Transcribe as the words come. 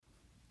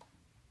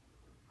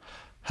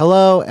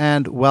Hello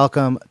and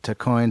welcome to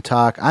Coin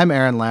Talk. I'm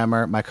Aaron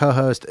Lammer. My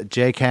co-host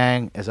Jay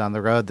Kang is on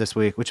the road this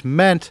week, which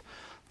meant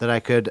that I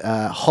could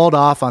hold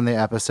off on the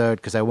episode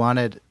because I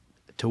wanted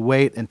to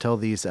wait until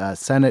these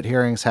Senate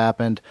hearings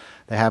happened.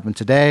 They happened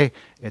today.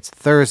 It's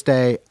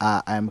Thursday.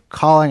 I'm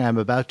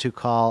about to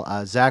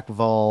call Zach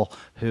Vole,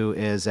 who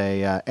is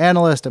a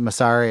analyst at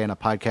Messari and a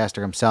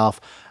podcaster himself,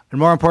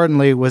 and more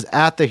importantly, was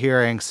at the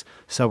hearings.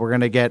 So we're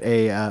going to get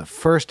a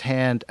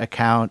firsthand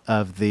account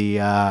of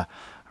the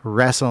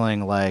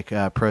wrestling-like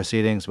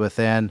proceedings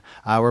within.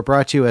 We're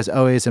brought to you, as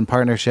always, in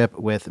partnership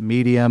with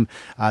Medium.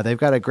 They've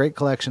got a great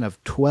collection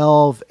of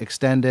 12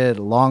 extended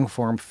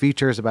long-form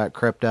features about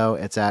crypto.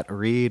 It's at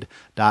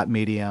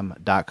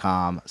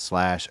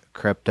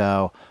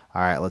read.medium.com/crypto.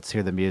 All right, let's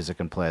hear the music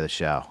and play the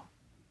show.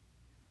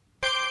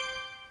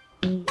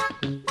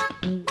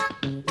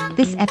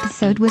 This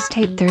episode was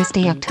taped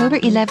Thursday, October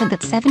 11th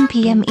at 7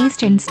 p.m.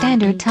 Eastern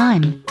Standard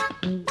Time.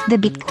 The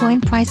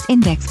Bitcoin price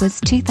index was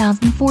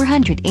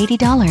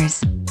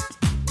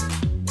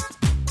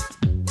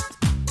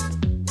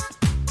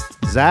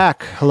 $2,480.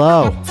 Zach,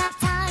 hello.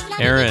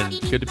 Aaron,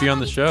 good to be on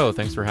the show.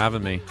 Thanks for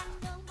having me.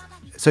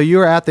 So you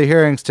were at the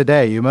hearings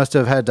today. You must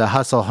have had to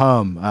hustle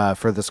home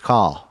for this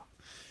call.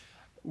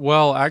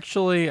 Well,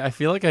 actually, I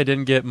feel like I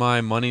didn't get my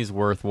money's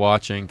worth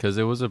watching because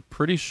it was a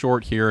pretty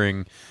short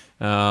hearing.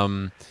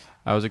 I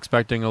was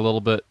expecting a little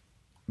bit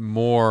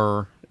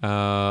more.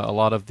 A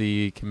lot of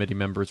the committee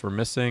members were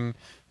missing.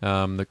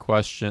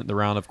 The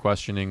round of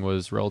questioning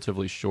was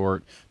relatively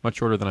short, much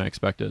shorter than I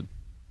expected.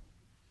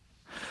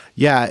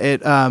 Yeah,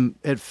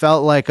 it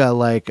felt like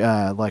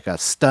a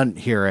stunt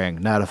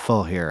hearing, not a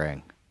full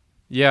hearing.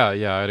 Yeah,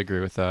 I'd agree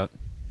with that.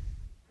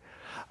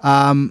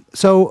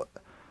 So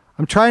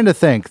I'm trying to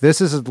think. This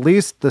is at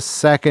least the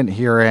second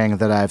hearing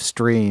that I've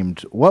streamed.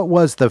 What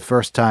was the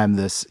first time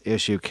this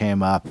issue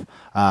came up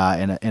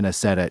in a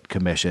Senate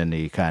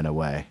commission-y kind of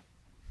way?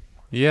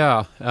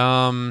 Yeah.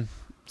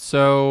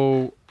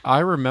 So I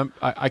remember.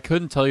 I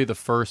couldn't tell you the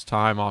first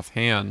time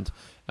offhand.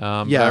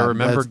 But I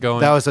remember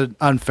going. That was an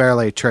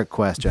unfairly trick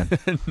question.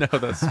 No,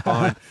 that's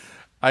fine.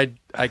 I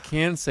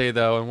can say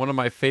though, and one of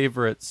my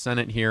favorite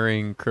Senate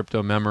hearing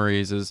crypto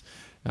memories is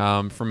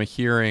from a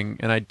hearing,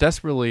 and I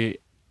desperately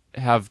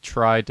have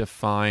tried to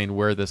find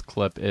where this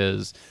clip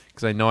is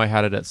because I know I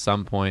had it at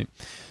some point.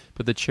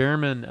 But the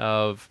chairman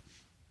of,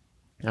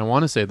 I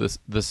want to say this,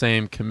 the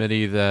same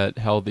committee that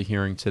held the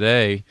hearing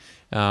today,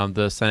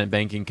 the Senate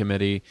Banking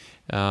Committee,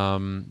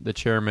 the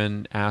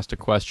chairman asked a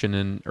question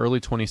in early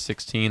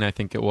 2016, I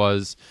think it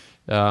was,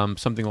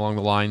 something along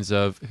the lines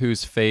of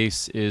whose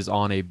face is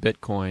on a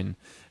Bitcoin.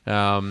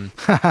 And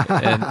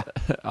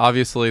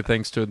obviously,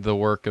 thanks to the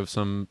work of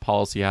some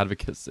policy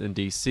advocates in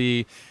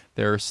DC,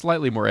 they're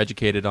slightly more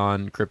educated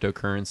on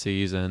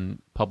cryptocurrencies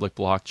and public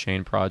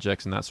blockchain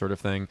projects and that sort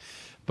of thing.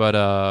 But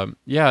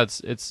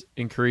it's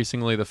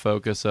increasingly the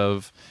focus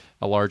of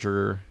a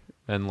larger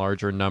and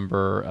larger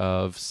number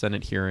of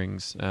Senate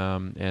hearings,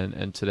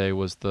 and today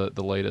was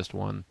the latest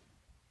one.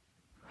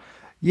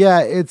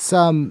 Yeah, it's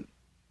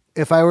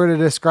if I were to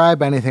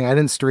describe anything, I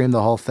didn't stream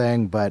the whole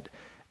thing, but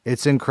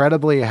it's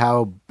incredibly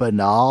how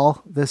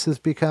banal this has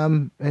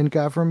become in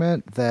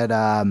government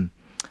that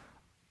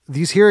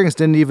these hearings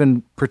didn't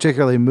even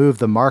particularly move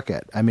the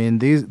market. I mean,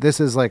 this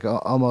is like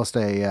almost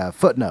a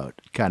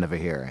footnote kind of a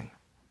hearing.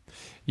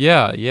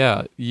 Yeah.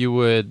 You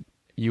would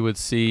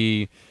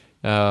see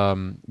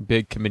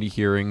big committee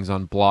hearings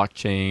on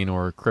blockchain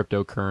or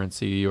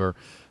cryptocurrency or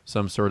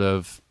some sort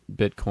of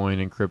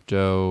Bitcoin and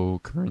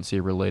cryptocurrency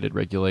related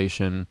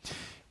regulation,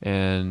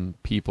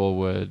 and people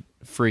would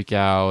freak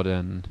out.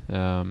 And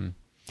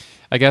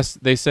I guess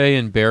they say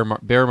in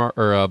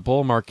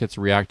bull markets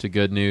react to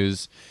good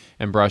news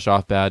and brush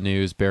off bad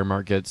news. Bear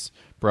markets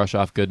brush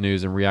off good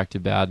news and react to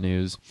bad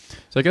news.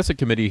 So I guess a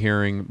committee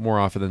hearing more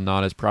often than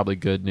not is probably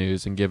good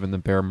news, and given the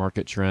bear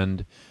market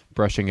trend,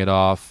 brushing it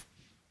off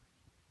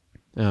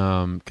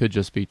could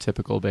just be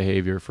typical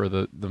behavior for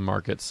the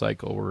market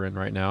cycle we're in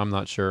right now. I'm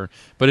not sure,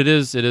 but it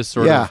is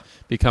sort of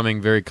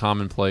becoming very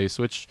commonplace,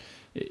 which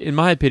in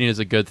my opinion is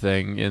a good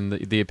thing. In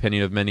the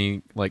opinion of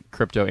many like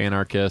crypto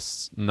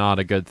anarchists, not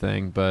a good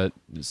thing, but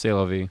c'est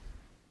la vie.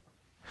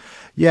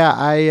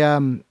 Yeah,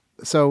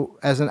 so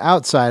as an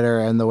outsider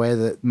and the way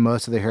that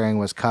most of the hearing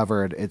was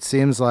covered, it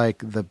seems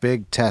like the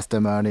big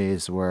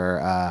testimonies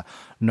were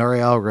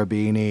Nouriel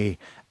Roubini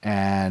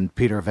and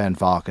Peter Van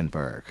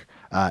Valkenburg.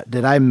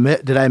 Did I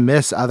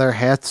miss other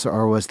hits,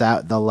 or was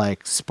that the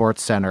like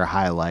Sports Center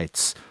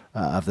highlights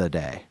of the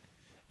day?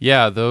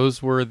 Yeah,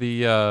 those were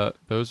the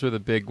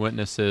big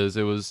witnesses.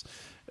 It was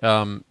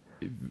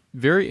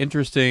very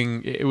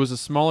interesting. It was a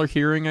smaller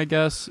hearing, I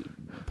guess,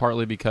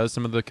 partly because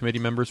some of the committee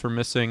members were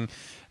missing.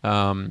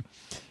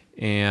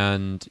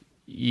 And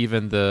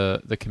even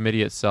the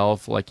committee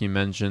itself, like you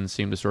mentioned,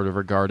 seemed to sort of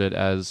regard it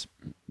as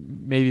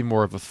maybe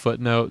more of a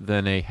footnote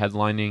than a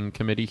headlining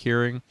committee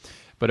hearing.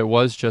 But it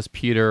was just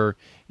Peter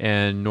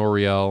and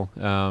Nouriel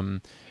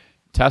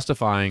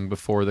testifying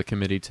before the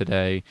committee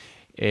today.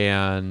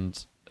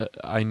 And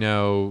I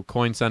know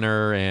Coin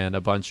Center and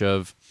a bunch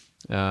of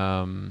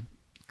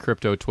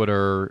crypto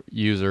Twitter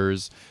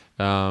users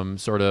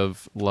sort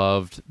of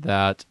loved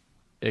that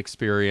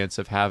experience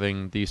of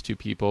having these two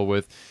people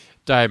with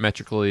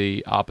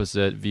diametrically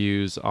opposite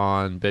views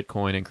on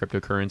Bitcoin and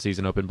cryptocurrencies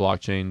and open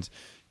blockchains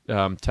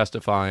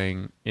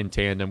testifying in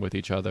tandem with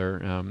each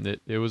other.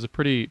 It was a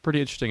pretty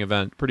interesting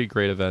event, pretty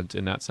great event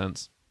in that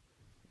sense.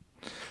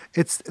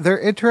 They're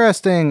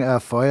interesting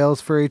foils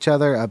for each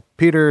other.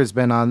 Peter has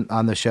been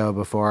on the show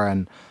before,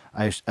 and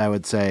I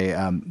would say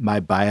my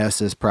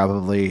bias is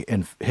probably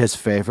in his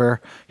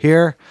favor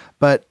here.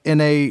 But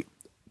in a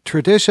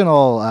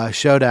traditional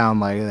showdown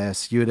like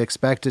this, you would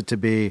expect it to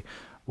be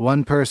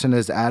one person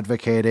is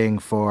advocating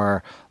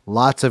for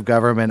lots of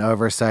government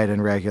oversight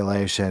and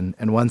regulation,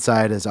 and one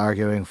side is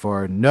arguing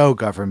for no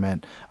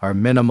government or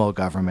minimal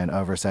government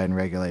oversight and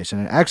regulation.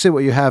 And actually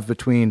what you have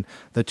between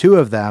the two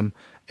of them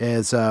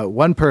is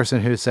one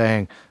person who's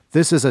saying,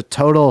 this is a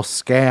total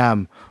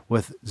scam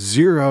with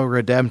zero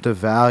redemptive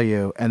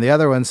value, and the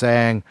other one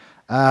saying,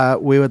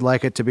 we would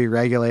like it to be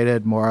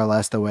regulated more or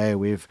less the way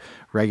we've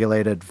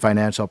regulated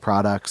financial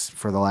products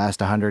for the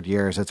last 100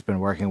 years. It's been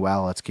working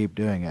well. Let's keep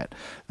doing it.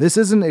 This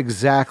isn't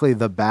exactly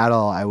the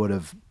battle I would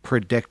have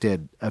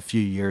predicted a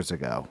few years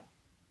ago.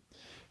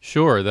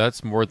 Sure,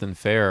 that's more than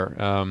fair.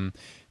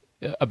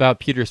 About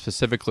Peter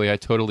specifically, I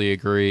totally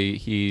agree.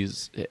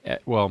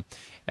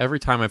 Every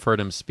time I've heard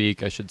him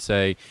speak, I should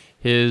say,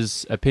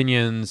 his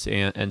opinions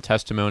and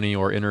testimony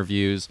or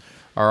interviews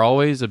are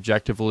always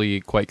objectively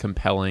quite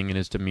compelling, and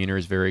his demeanor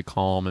is very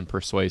calm and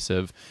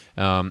persuasive.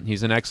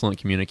 He's an excellent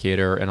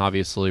communicator and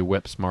obviously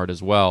whip smart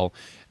as well.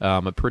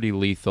 A pretty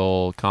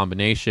lethal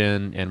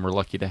combination, and we're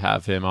lucky to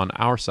have him on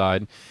our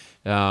side.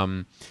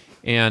 And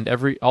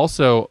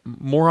also,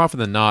 more often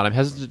than not, I'm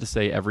hesitant to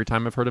say every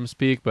time I've heard him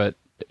speak, but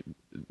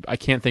I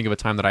can't think of a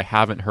time that I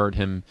haven't heard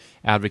him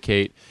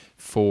advocate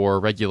for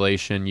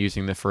regulation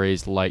using the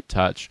phrase light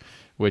touch,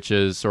 which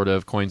is sort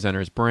of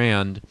CoinCenter's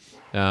brand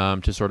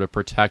to sort of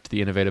protect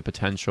the innovative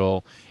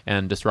potential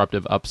and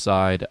disruptive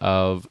upside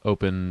of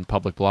open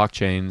public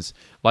blockchains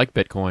like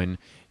Bitcoin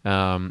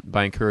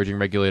by encouraging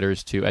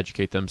regulators to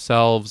educate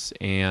themselves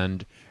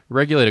and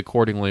regulate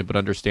accordingly, but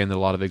understand that a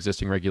lot of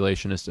existing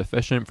regulation is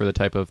sufficient for the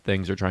type of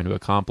things they're trying to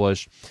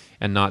accomplish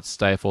and not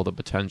stifle the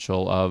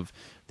potential of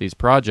these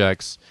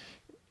projects.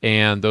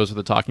 And those are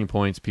the talking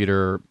points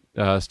Peter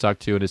stuck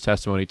to in his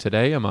testimony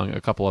today, among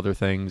a couple other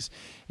things.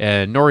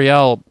 And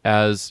Nouriel,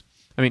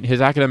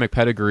 his academic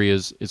pedigree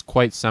is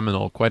quite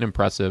seminal, quite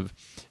impressive,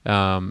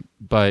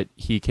 but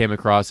he came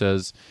across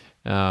as,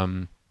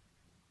 in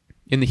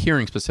the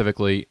hearing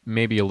specifically,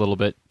 maybe a little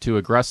bit too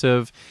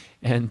aggressive,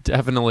 and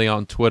definitely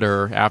on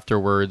Twitter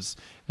afterwards,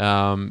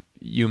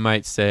 you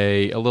might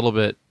say a little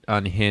bit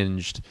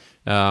unhinged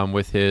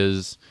with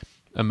his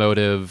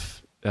emotive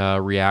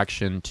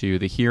reaction to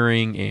the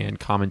hearing and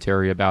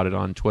commentary about it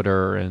on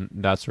Twitter and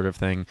that sort of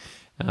thing.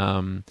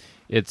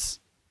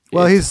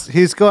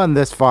 He's gone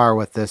this far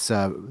with this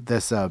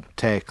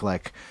take,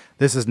 like,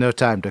 this is no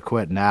time to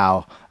quit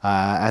now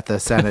at the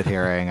Senate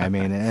hearing. I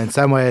mean, in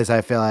some ways,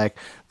 I feel like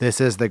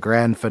this is the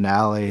grand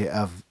finale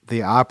of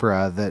the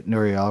opera that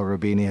Nouriel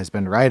Roubini has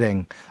been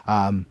writing.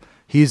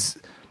 He's,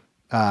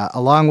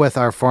 along with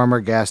our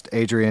former guest,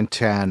 Adrian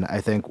Chen,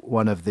 I think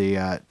one of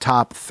the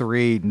top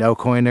 3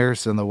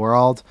 no-coiners in the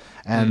world.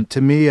 And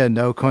to me, a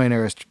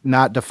no-coiner is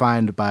not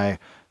defined by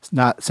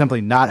not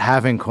simply not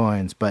having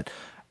coins, but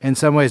in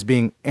some ways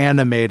being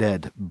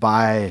animated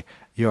by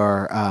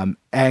your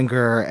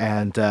anger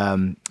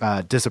and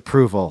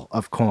disapproval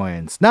of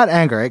coins. Not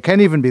anger. It can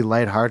even be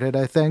lighthearted,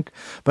 I think.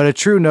 But a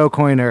true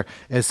no-coiner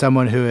is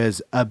someone who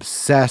is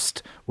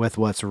obsessed with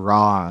what's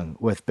wrong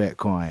with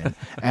Bitcoin.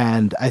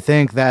 And I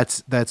think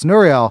that's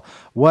Nouriel.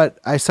 What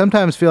I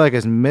sometimes feel like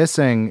is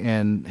missing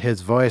in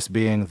his voice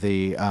being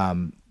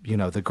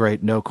the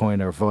great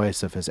no-coiner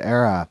voice of his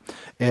era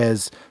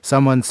is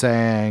someone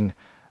saying,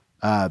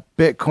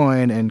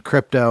 Bitcoin and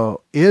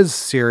crypto is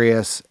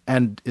serious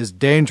and is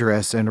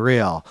dangerous and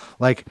real.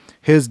 Like,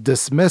 his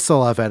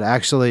dismissal of it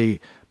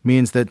actually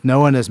means that no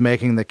one is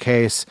making the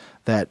case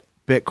that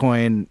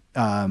Bitcoin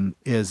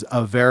is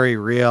a very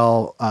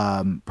real,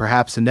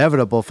 perhaps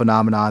inevitable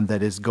phenomenon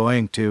that is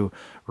going to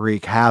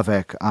wreak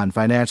havoc on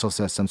financial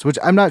systems, which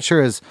I'm not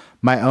sure is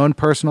my own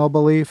personal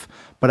belief,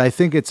 but I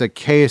think it's a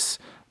case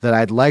that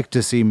I'd like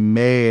to see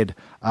made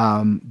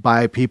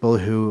by people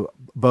who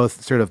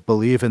both sort of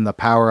believe in the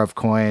power of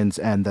coins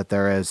and that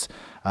there is,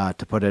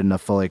 to put it in a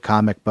fully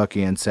comic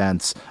bookian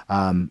sense,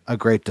 a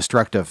great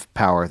destructive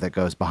power that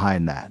goes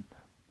behind that.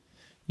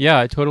 Yeah,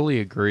 I totally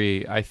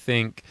agree. I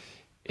think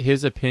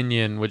his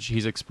opinion, which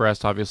he's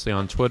expressed obviously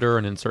on Twitter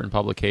and in certain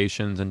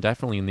publications and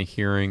definitely in the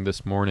hearing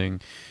this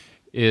morning,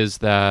 is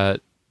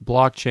that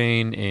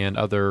blockchain and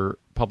other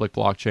public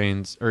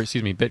blockchains,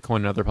 Bitcoin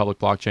and other public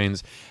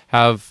blockchains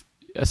have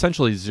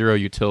essentially zero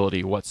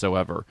utility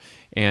whatsoever,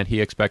 and he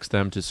expects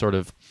them to sort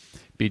of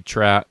be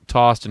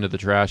tossed into the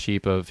trash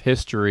heap of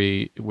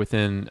history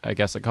within, I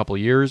guess, a couple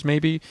years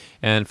maybe,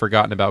 and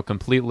forgotten about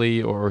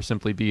completely, or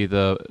simply be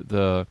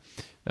the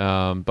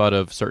butt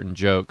of certain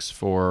jokes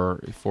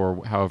for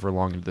however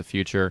long into the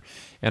future.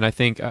 And I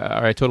think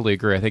I totally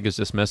agree. I think his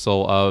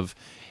dismissal of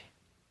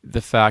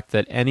the fact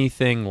that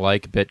anything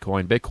like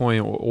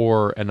Bitcoin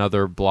or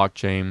another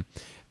blockchain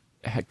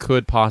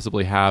could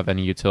possibly have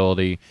any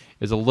utility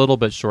is a little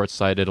bit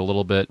short-sighted, a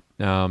little bit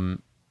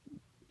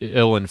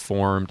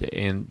ill-informed,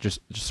 and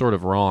just sort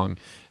of wrong.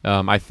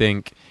 I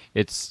think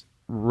it's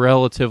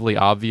relatively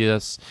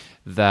obvious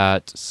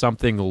that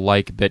something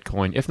like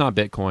Bitcoin, if not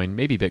Bitcoin,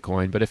 maybe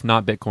Bitcoin, but if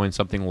not Bitcoin,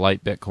 something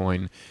like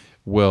Bitcoin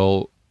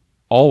will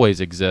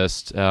always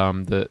exist.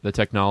 The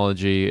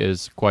technology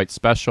is quite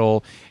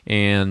special,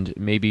 and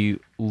maybe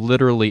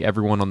literally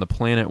everyone on the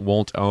planet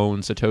won't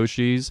own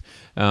Satoshis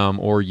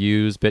or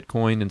use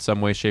Bitcoin in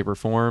some way, shape, or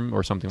form,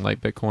 or something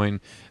like Bitcoin,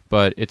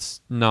 but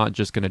it's not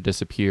just going to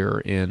disappear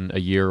in a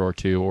year or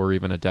two or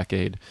even a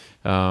decade.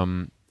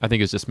 I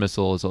think his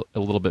dismissal is a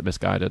little bit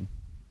misguided.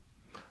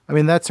 I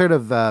mean, that's sort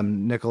of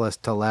Nicholas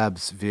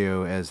Taleb's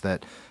view, is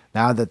that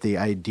now that the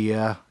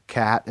idea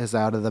cat is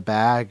out of the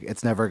bag,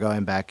 it's never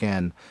going back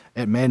in.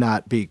 It may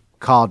not be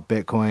called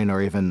Bitcoin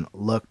or even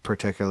look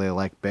particularly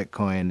like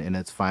Bitcoin in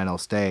its final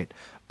state,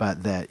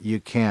 but that you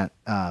can't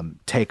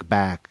take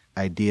back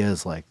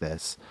ideas like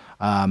this,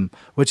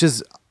 which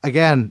is,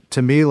 again,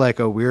 to me, like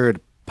a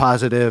weird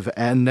positive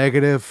and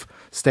negative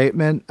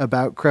statement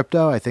about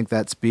crypto. I think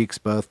that speaks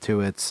both to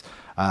its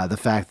the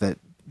fact that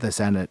the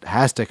Senate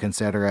has to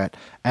consider it,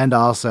 and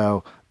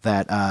also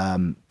that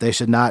they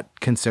should not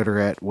consider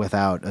it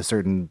without a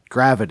certain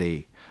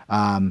gravity.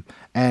 And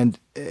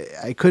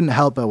I couldn't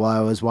help but,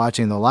 while I was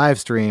watching the live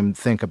stream,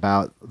 think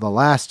about the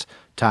last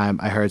time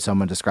I heard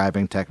someone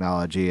describing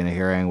technology in a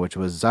hearing, which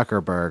was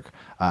Zuckerberg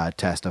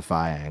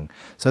testifying.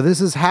 So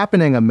this is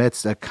happening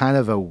amidst a kind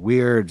of a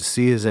weird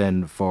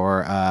season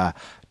for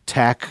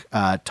tech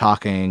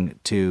talking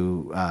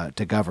to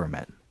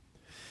government.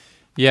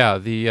 Yeah,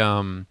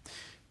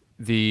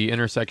 the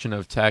intersection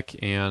of tech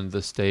and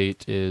the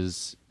state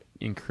is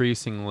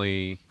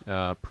increasingly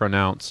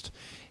pronounced,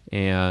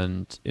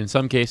 and in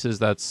some cases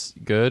that's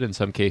good. In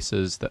some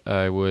cases,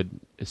 I would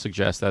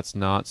suggest that's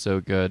not so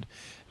good.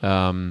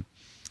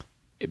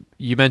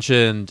 You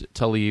mentioned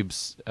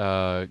Taleb's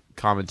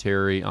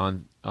commentary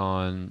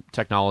on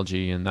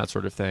technology and that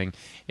sort of thing,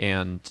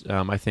 and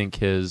I think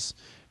his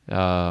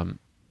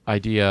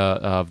idea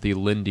of the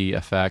Lindy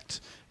effect,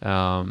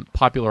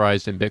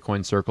 popularized in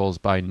Bitcoin circles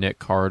by Nick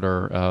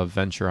Carter of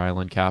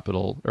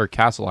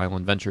Castle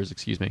Island Ventures,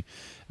 excuse me.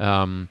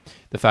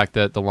 The fact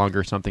that the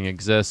longer something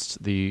exists,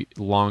 the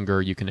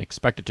longer you can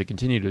expect it to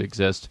continue to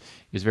exist,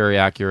 is very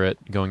accurate,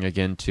 going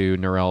again to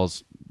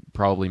Narell's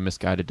probably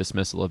misguided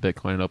dismissal of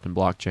Bitcoin and open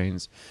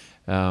blockchains.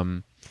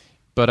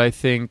 But I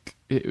think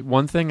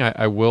one thing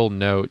I will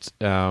note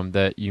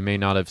that you may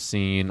not have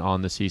seen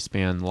on the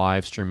C-SPAN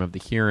live stream of the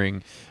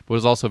hearing, but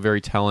was also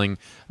very telling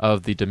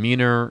of the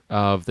demeanor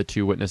of the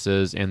two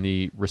witnesses and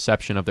the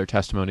reception of their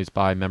testimonies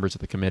by members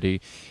of the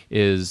committee,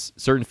 is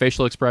certain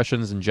facial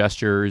expressions and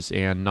gestures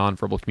and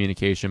nonverbal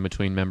communication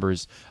between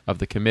members of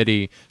the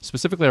committee.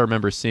 Specifically, I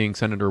remember seeing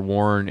Senator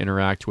Warren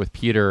interact with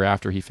Peter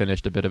after he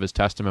finished a bit of his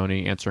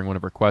testimony, answering one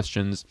of her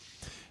questions.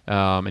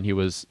 And he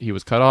was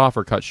cut off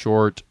or cut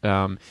short,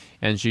 and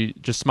she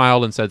just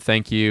smiled and said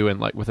thank you, and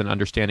like with an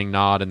understanding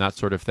nod and that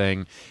sort of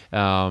thing.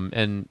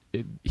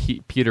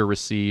 Peter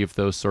received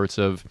those sorts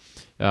of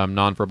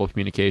nonverbal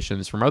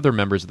communications from other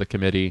members of the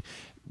committee,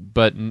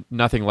 but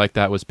nothing like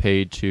that was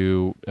paid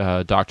to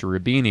Dr.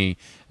 Rubini.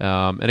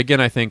 And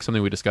again, I think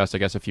something we discussed, I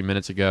guess, a few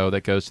minutes ago,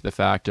 that goes to the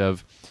fact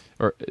of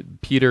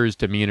Peter's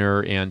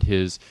demeanor and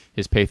his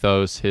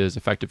pathos, his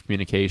effective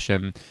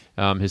communication,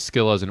 his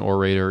skill as an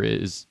orator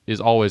is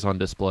always on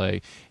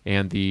display,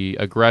 and the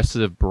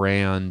aggressive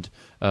brand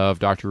of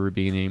Dr.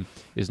 Rubini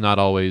is not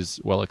always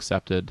well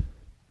accepted.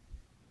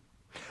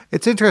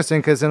 It's interesting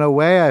because in a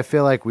way I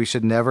feel like we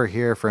should never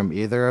hear from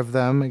either of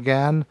them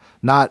again.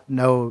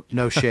 No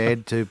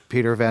shade to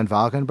Peter Van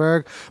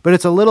Valkenburg, but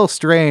it's a little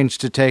strange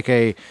to take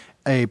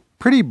a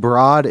pretty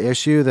broad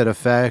issue that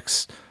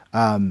affects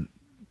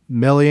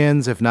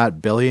millions, if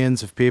not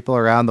billions, of people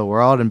around the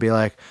world and be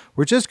like,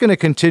 we're just going to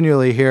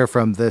continually hear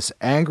from this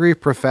angry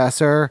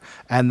professor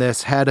and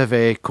this head of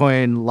a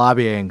coin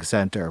lobbying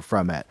center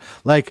from it.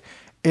 Like,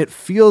 it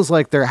feels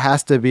like there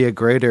has to be a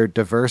greater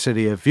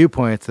diversity of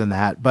viewpoints than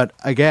that. But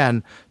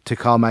again, to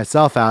call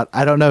myself out,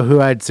 I don't know who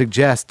I'd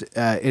suggest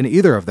in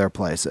either of their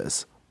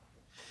places.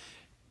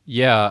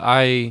 Yeah,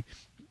 I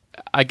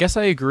guess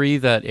I agree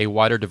that a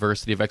wider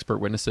diversity of expert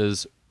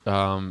witnesses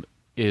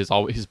is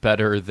always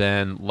better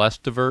than a less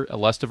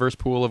diverse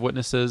pool of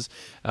witnesses.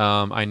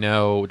 I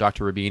know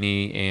Dr.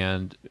 Rubini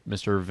and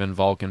Mr. Van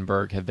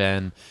Valkenburg have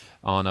been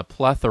on a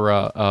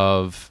plethora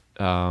of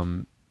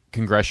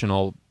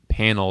congressional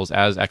panels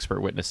as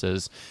expert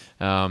witnesses,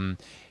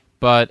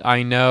 but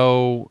I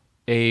know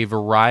a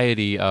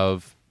variety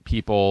of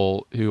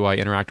people who I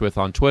interact with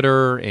on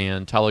Twitter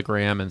and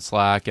Telegram and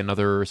Slack and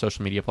other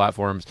social media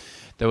platforms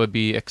that would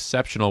be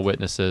exceptional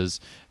witnesses.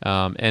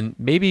 And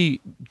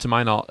maybe, to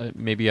my knowledge,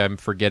 maybe I'm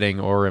forgetting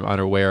or am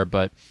unaware,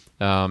 but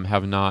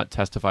have not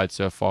testified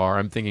so far.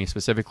 I'm thinking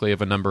specifically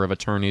of a number of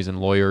attorneys and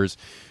lawyers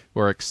who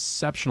are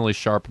exceptionally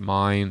sharp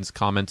minds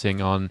commenting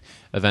on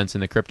events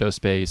in the crypto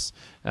space,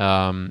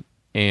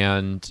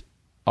 and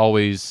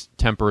always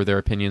temper their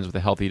opinions with a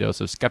healthy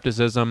dose of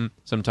skepticism,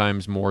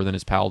 sometimes more than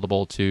is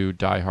palatable to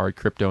diehard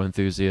crypto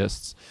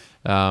enthusiasts.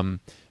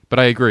 But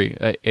I agree.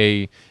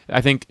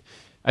 I think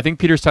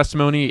Peter's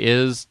testimony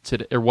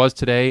was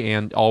today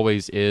and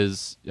always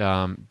is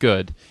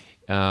good.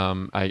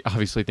 I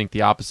obviously think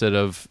the opposite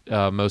of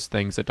most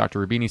things that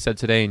Dr. Rubini said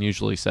today and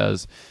usually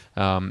says,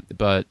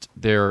 but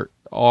there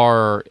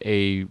are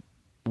a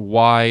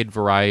wide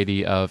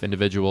variety of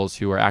individuals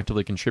who are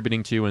actively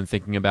contributing to and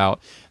thinking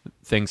about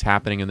things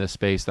happening in this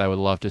space that I would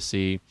love to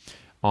see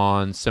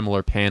on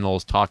similar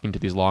panels talking to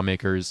these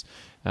lawmakers.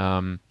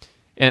 And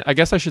I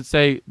guess I should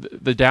say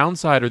the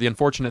downside or the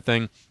unfortunate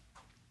thing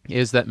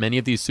is that many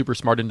of these super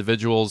smart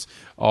individuals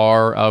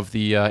are of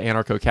the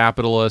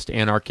anarcho-capitalist,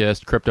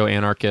 anarchist,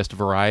 crypto-anarchist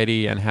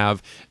variety and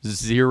have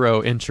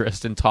zero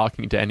interest in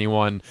talking to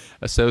anyone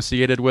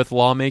associated with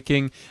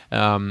lawmaking.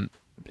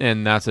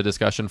 And that's a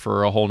discussion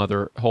for a whole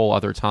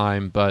other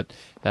time. But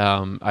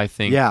I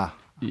think a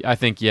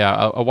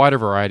wider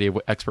variety of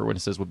expert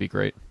witnesses would be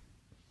great.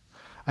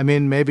 I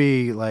mean,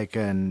 maybe like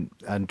an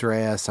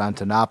Andreas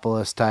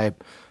Antonopoulos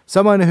type,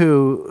 someone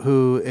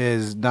who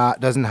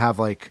doesn't have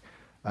like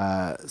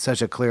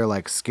such a clear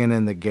like skin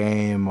in the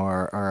game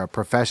or a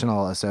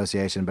professional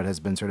association, but has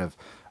been sort of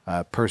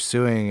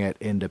pursuing it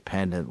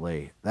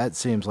independently. That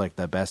seems like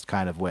the best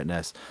kind of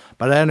witness.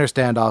 But I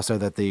understand also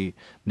that the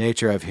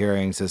nature of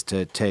hearings is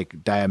to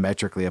take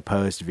diametrically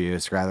opposed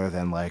views rather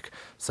than like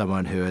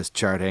someone who is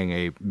charting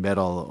a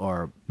middle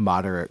or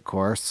moderate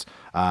course.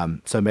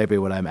 So maybe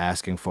what I'm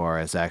asking for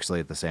is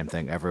actually the same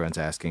thing everyone's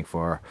asking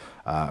for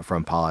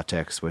from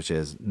politics, which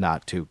is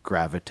not to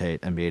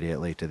gravitate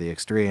immediately to the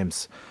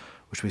extremes,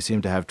 which we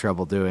seem to have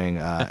trouble doing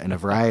in a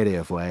variety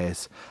of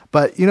ways.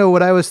 But, you know,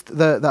 what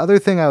the other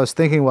thing I was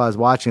thinking while I was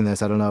watching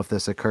this, I don't know if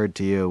this occurred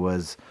to you,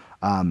 was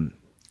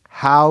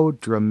how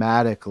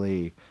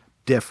dramatically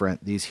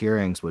different these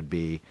hearings would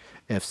be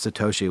if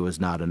Satoshi was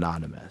not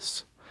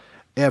anonymous.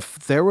 If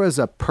there was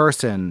a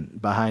person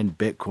behind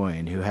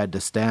Bitcoin who had to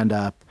stand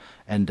up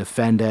and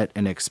defend it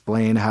and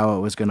explain how it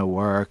was going to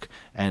work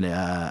and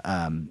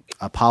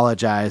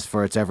apologize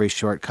for its every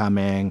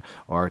shortcoming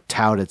or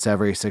tout its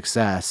every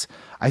success,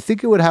 I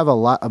think it would have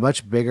a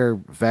much bigger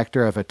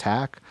vector of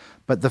attack.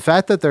 But the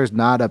fact that there's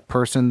not a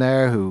person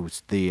there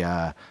who's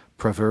the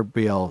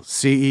proverbial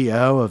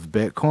CEO of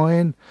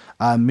Bitcoin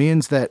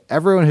means that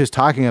everyone who's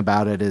talking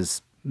about it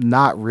is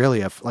not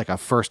really a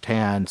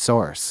first-hand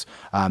source.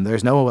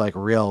 There's no like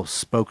real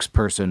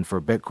spokesperson for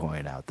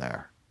Bitcoin out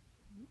there.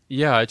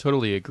 Yeah, I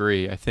totally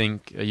agree. I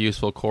think a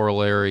useful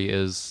corollary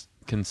is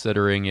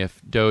considering if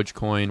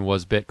Dogecoin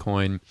was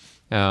Bitcoin,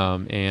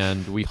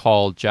 and we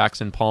hauled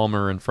Jackson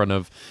Palmer in front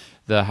of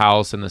the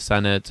House and the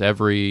Senate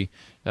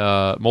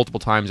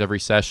multiple times every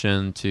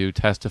session to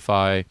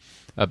testify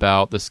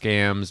about the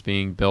scams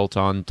being built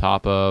on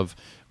top of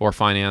or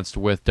financed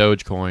with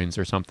Dogecoins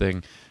or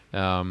something.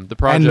 The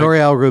project, and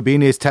Nouriel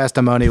Roubini's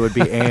testimony would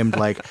be aimed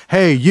like,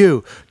 "Hey,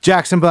 you,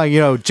 Jackson,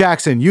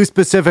 Jackson, you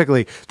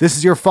specifically, this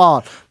is your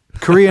fault.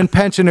 Korean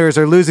pensioners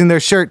are losing their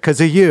shirt because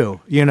of you."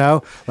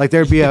 Like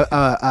there'd be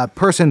a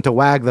person to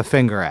wag the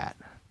finger at.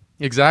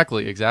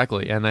 Exactly,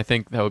 and I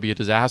think that would be a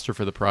disaster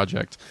for the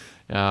project.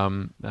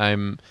 I'm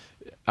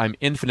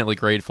infinitely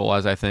grateful,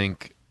 as I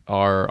think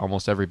are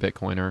almost every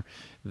Bitcoiner,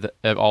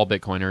 all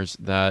Bitcoiners,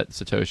 that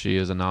Satoshi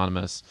is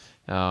anonymous,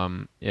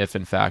 if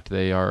in fact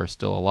they are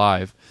still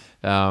alive.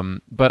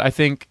 But I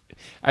think,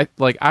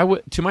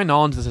 to my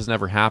knowledge, this has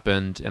never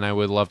happened, and I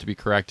would love to be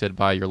corrected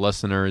by your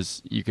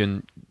listeners. You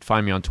can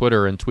find me on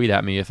Twitter and tweet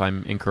at me if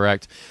I'm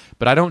incorrect.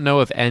 But I don't know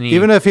of any.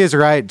 Even if he's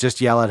right,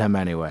 just yell at him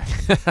anyway.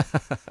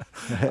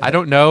 I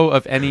don't know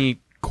of any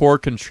core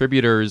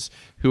contributors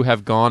who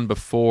have gone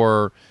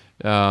before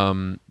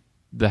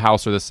the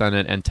House or the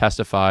Senate and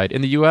testified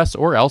in the U.S.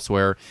 or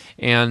elsewhere.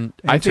 And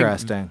I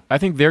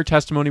think their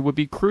testimony would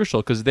be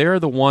crucial because they're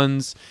the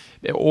ones,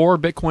 or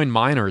Bitcoin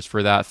miners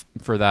for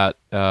that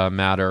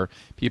matter,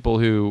 people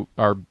who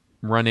are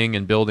running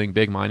and building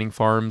big mining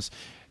farms.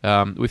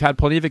 We've had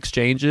plenty of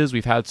exchanges.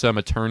 We've had some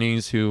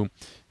attorneys who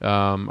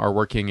are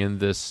working in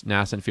this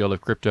nascent field of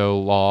crypto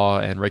law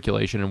and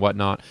regulation and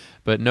whatnot,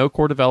 but no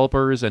core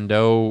developers and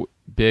no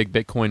big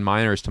Bitcoin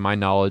miners to my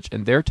knowledge.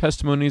 And their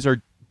testimonies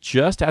are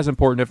just as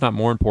important, if not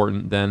more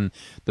important, than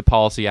the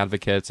policy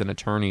advocates and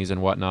attorneys and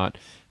whatnot.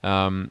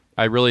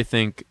 I really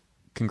think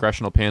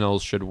congressional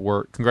committees should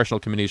work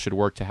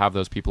to have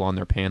those people on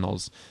their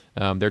panels.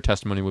 Their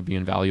testimony would be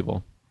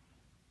invaluable.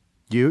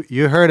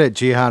 You heard it,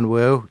 Jihan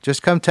Wu.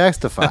 Just come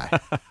testify.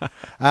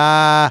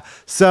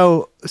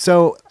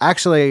 So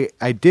actually,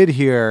 I did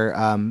hear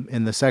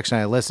in the section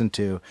I listened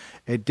to,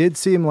 it did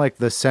seem like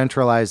the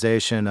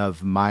centralization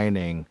of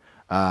mining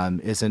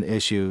is an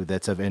issue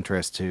that's of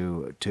interest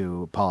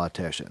to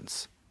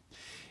politicians.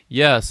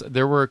 Yes,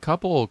 there were a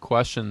couple of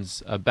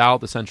questions about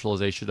the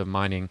centralization of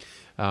mining.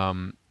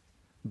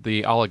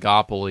 the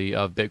oligopoly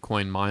of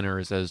Bitcoin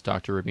miners, as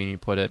Dr. Rubini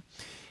put it.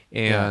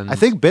 And I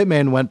think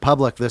Bitmain went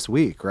public this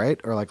week, right?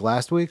 Or like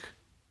last week?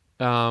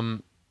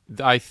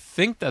 I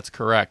think that's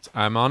correct.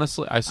 I'm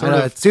honestly,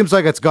 It seems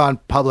like it's gone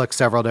public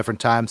several different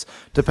times.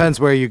 Depends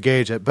where you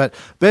gauge it. But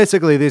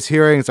basically, these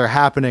hearings are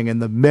happening in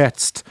the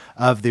midst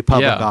of the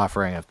public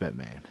offering of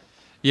Bitmain.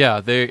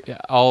 Yeah,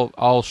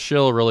 I'll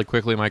shill really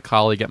quickly my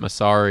colleague at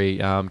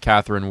Messari,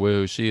 Catherine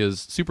Wu. She is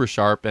super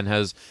sharp and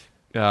has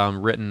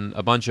written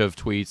a bunch of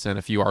tweets and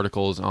a few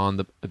articles on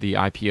the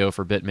IPO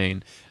for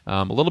Bitmain.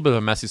 A little bit of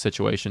a messy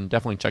situation.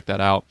 Definitely check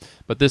that out.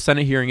 But this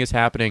Senate hearing is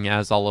happening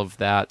as all of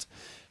that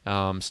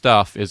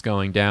stuff is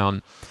going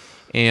down.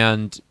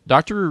 And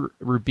Dr.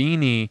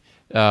 Rubini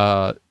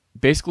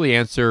basically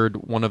answered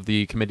one of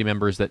the committee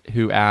members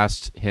who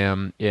asked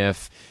him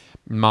if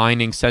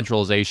mining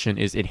centralization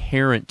is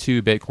inherent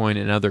to Bitcoin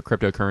and other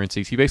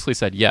cryptocurrencies. He basically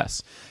said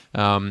yes.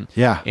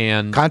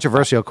 And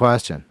controversial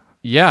question.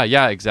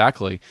 Yeah,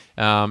 exactly.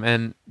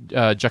 And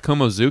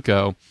Giacomo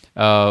Zucco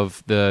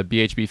of the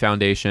BHB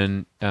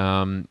Foundation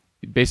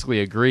basically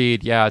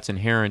agreed, yeah, it's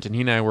inherent. And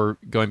he and I were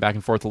going back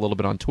and forth a little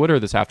bit on Twitter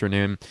this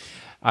afternoon.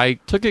 I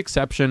took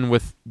exception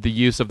with the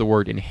use of the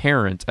word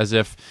inherent, as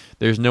if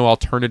there's no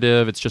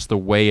alternative, it's just the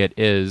way it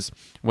is,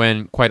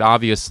 when quite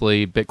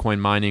obviously Bitcoin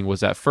mining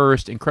was at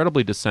first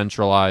incredibly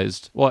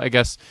decentralized. Well, I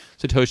guess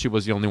Satoshi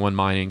was the only one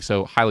mining,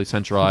 so highly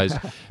centralized,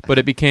 but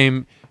it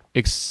became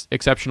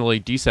exceptionally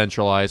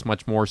decentralized,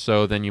 much more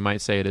so than you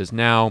might say it is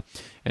now,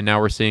 and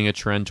now we're seeing a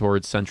trend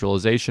towards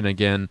centralization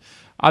again.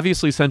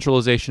 Obviously,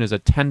 centralization is a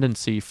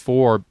tendency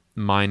for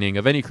mining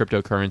of any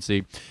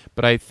cryptocurrency,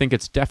 but I think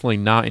it's definitely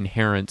not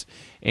inherent,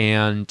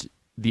 and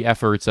the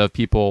efforts of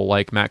people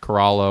like Matt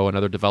Corallo and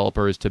other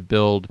developers to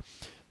build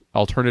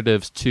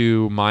alternatives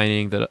to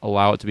mining that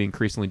allow it to be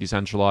increasingly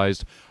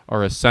decentralized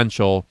are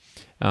essential.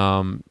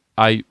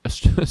 I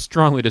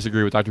strongly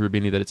disagree with Dr.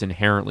 Rubini that it's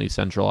inherently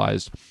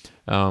centralized.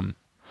 And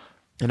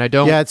I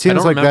don't. Yeah, it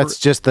seems like that's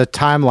just the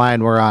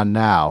timeline we're on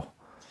now.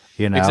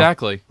 You know,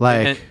 exactly.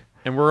 Like,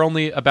 and we're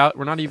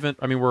not even.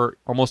 I mean, we're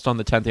almost on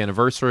the 10th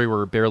anniversary.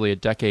 We're barely a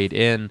decade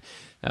in,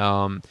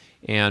 and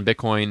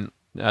Bitcoin,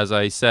 as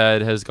I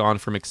said, has gone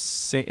from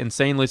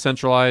insanely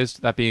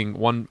centralized, that being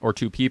one or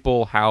two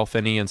people, Hal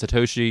Finney and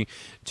Satoshi,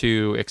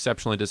 to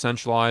exceptionally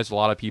decentralized. A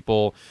lot of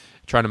people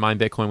trying to mine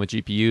Bitcoin with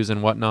GPUs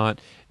and whatnot,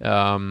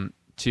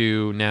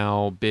 to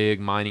now big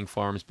mining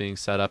farms being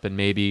set up and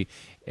maybe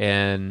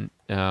an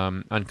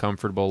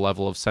uncomfortable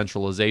level of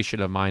centralization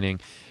of mining.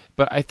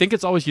 But I think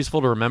it's always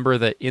useful to remember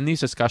that in these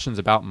discussions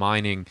about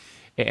mining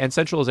and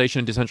centralization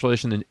and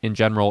decentralization in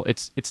general,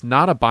 it's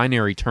not a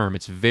binary term.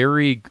 It's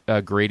very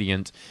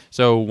gradient.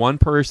 So one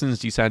person's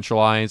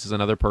decentralized is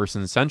another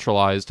person's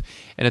centralized,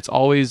 and it's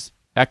always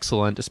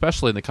excellent,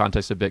 especially in the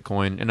context of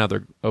Bitcoin and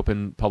other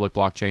open public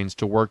blockchains,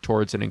 to work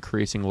towards an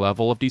increasing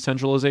level of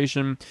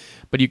decentralization.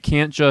 But you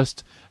can't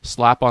just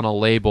slap on a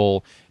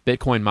label,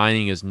 Bitcoin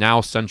mining is now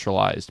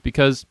centralized,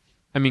 because,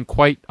 I mean,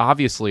 quite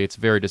obviously it's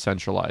very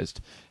decentralized,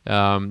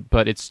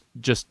 but it's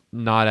just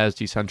not as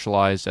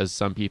decentralized as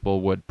some people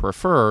would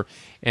prefer,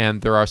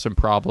 and there are some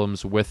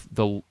problems with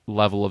the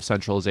level of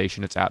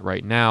centralization it's at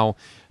right now.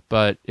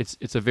 But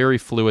it's a very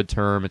fluid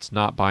term. It's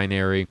not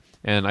binary,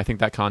 and I think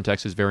that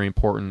context is very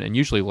important and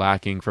usually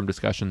lacking from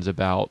discussions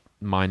about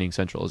mining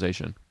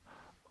centralization.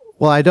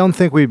 Well, I don't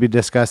think we'd be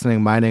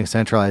discussing mining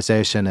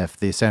centralization if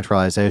the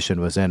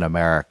centralization was in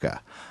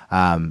America.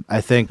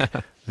 I think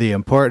the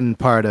important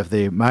part of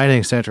the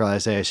mining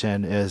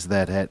centralization is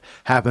that it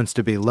happens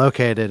to be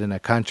located in a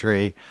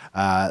country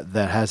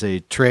that has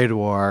a trade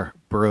war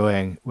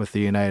brewing with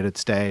the United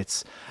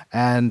States,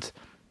 and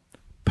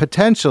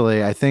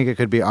potentially, I think it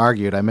could be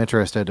argued, I'm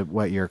interested in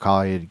what your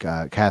colleague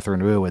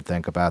Catherine Wu would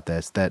think about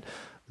this, that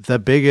the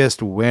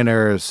biggest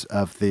winners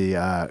of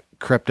the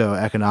crypto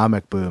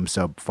economic boom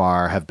so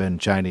far have been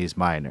Chinese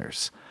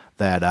miners.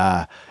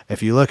 That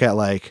if you look at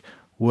like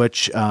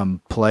which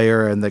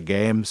player in the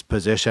game's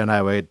position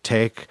I would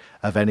take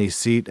of any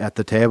seat at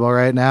the table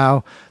right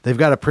now, they've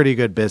got a pretty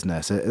good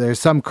business. There's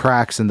some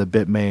cracks in the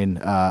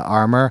Bitmain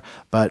armor,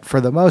 but for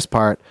the most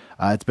part,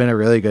 it's been a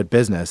really good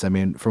business. I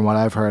mean, from what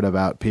I've heard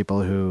about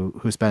people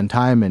who spend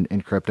time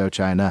in crypto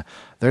China,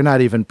 they're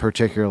not even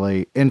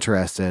particularly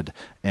interested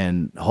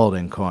in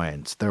holding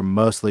coins. They're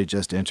mostly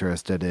just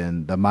interested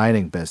in the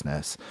mining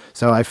business.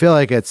 So I feel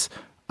like it's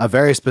a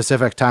very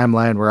specific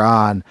timeline we're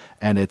on,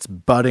 and it's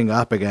butting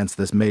up against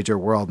this major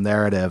world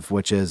narrative,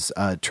 which is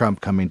Trump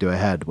coming to a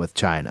head with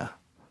China.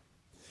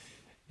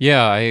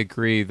 Yeah, I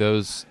agree.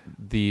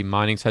 The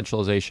mining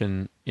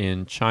centralization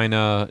in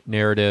China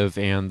narrative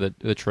and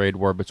the trade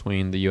war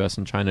between the U.S.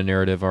 and China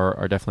narrative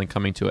are definitely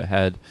coming to a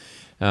head.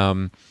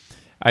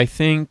 I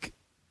think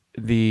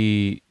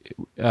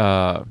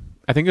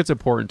I think it's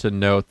important to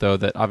note, though,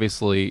 that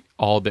obviously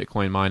all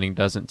Bitcoin mining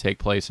doesn't take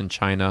place in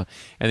China.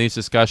 And these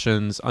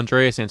discussions,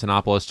 Andreas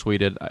Antonopoulos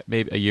tweeted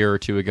maybe a year or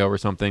two ago or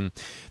something,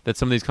 that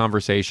some of these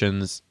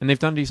conversations, and they've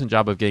done a decent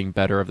job of getting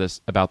better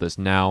about this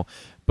now,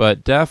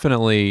 but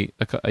definitely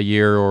a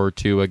year or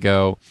two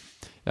ago,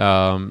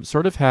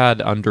 sort of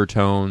had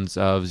undertones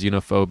of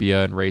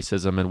xenophobia and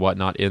racism and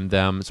whatnot in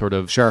them, sort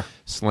of Sure.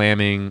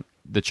 slamming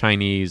the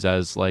Chinese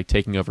as like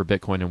taking over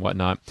Bitcoin and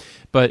whatnot.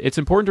 But it's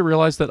important to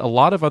realize that a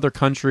lot of other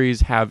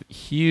countries have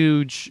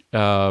huge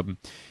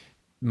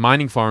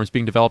mining farms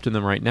being developed in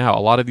them right now. A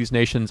lot of these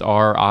nations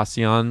are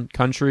ASEAN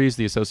countries,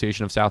 the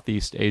Association of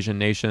Southeast Asian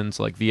Nations,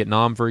 like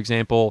Vietnam, for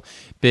example,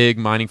 big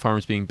mining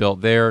farms being built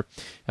there.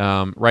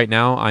 Right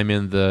now, I'm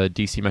in the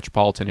DC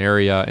metropolitan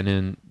area, and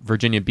in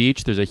Virginia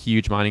Beach, there's a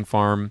huge mining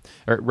farm,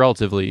 or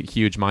relatively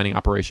huge mining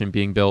operation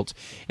being built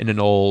in an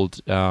old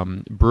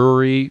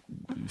brewery,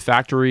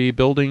 factory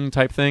building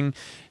type thing.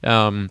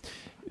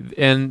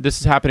 And this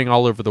is happening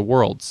all over the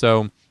world.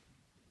 So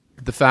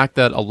the fact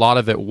that a lot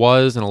of it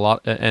was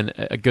and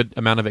a good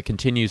amount of it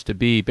continues to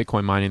be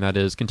Bitcoin mining, that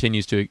is,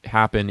 continues to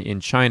happen in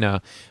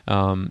China,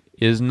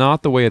 is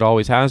not the way it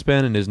always has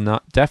been, and is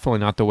definitely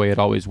not the way it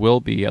always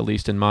will be, at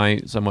least in my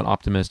somewhat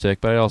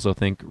optimistic, but I also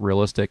think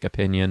realistic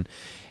opinion.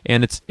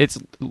 And it's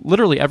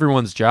literally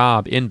everyone's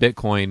job in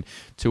Bitcoin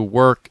to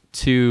work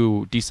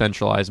to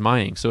decentralize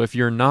mining. So if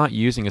you're not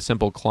using a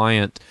simple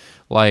client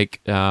like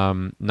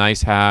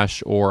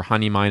NiceHash or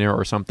Honeyminer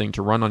or something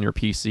to run on your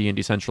PC and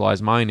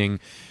decentralize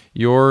mining,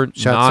 you're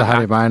Shouts to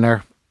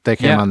Honeyminer. They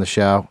came Yeah. on the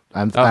show.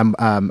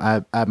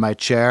 My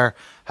chair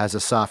has a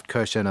soft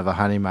cushion of a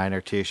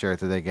Honeyminer T-shirt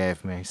that they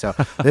gave me. So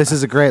this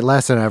is a great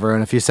lesson,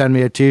 everyone. If you send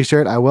me a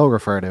T-shirt, I will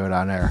refer to it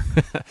on air.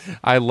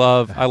 I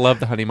love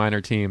the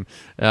Honeyminer team.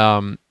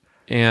 And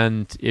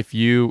if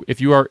you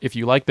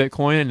like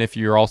Bitcoin, and if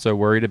you're also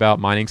worried about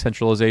mining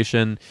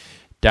centralization,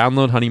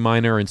 download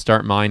Honeyminer and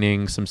start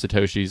mining some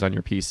Satoshis on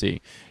your PC.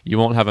 You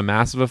won't have a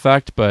massive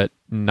effect, but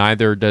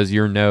neither does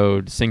your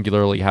node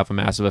singularly have a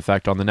massive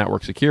effect on the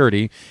network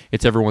security.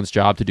 It's everyone's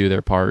job to do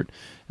their part.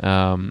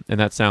 And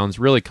that sounds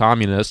really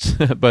communist,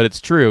 but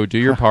it's true. Do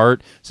your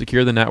part,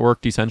 secure the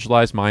network,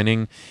 decentralize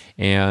mining,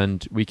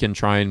 and we can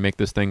try and make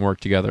this thing work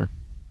together.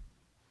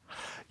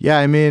 Yeah,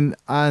 I mean,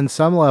 on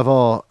some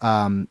level,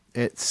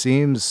 it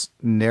seems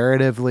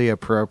narratively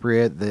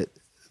appropriate that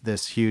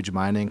this huge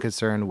mining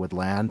concern would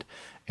land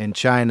in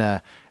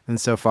China,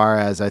 insofar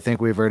as I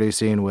think we've already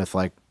seen with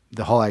like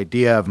the whole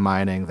idea of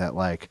mining that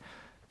like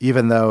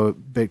even though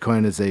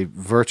Bitcoin is a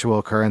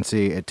virtual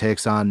currency, it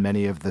takes on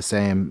many of the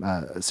same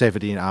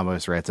Saifedean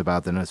Amos writes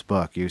about in his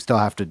book. You still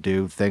have to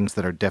do things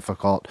that are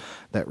difficult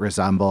that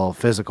resemble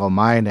physical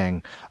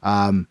mining.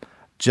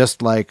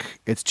 Just like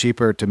it's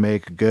cheaper to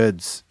make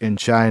goods in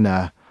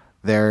China,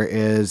 there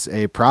is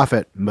a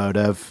profit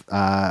motive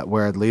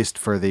where, at least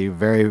for the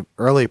very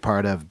early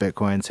part of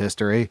Bitcoin's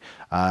history,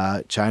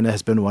 China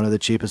has been one of the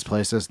cheapest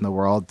places in the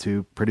world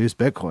to produce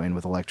Bitcoin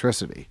with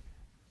electricity.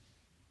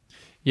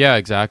 Yeah,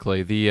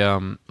 exactly. The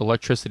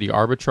electricity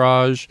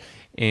arbitrage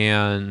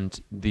and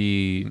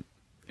the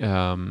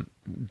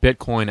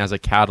Bitcoin as a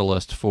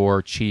catalyst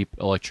for cheap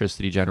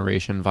electricity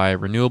generation via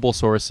renewable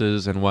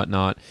sources and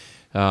whatnot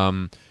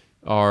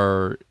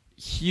are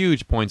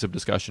huge points of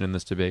discussion in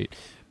this debate.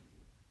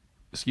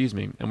 Excuse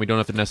me, and we don't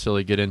have to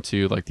necessarily get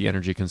into like the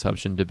energy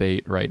consumption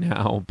debate right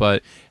now,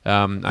 but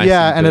and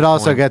it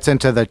also gets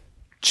into the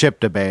chip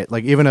debate.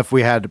 Like even if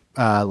we had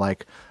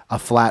like a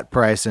flat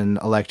price in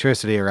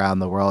electricity around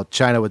the world,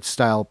 China would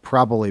still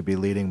probably be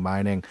leading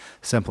mining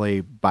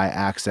simply by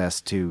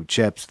access to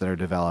chips that are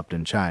developed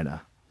in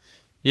China.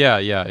 Yeah,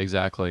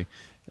 exactly.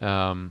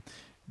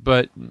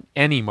 But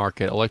any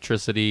market,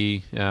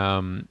 electricity,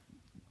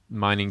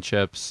 mining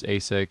chips,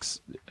 ASICs,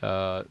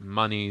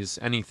 monies,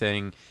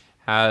 anything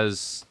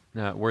has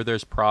where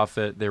there's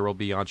profit, there will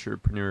be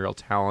entrepreneurial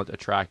talent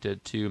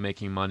attracted to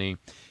making money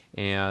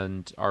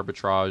and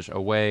arbitrage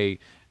away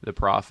the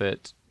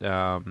profit.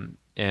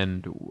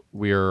 And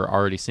we're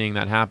already seeing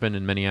that happen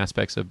in many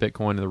aspects of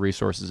Bitcoin and the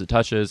resources it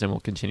touches, and we'll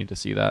continue to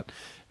see that.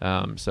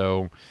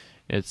 So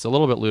it's a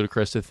little bit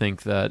ludicrous to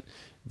think that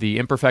the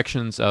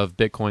imperfections of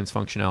Bitcoin's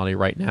functionality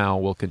right now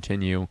will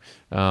continue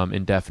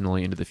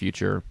indefinitely into the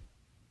future.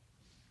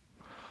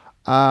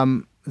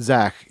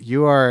 Zach,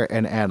 you are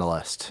an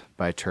analyst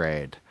by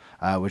trade,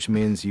 which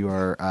means you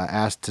are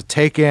asked to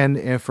take in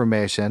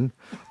information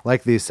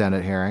like these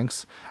Senate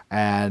hearings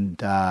and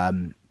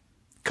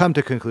come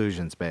to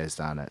conclusions based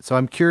on it. So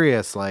I'm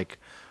curious, like,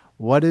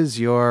 what is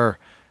your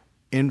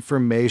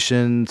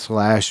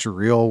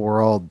information/real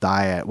world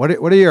diet? What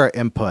are your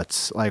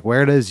inputs? Like,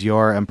 where does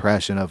your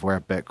impression of where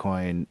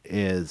Bitcoin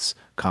is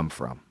come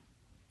from?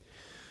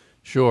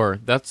 Sure,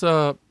 that's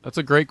a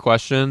great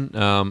question.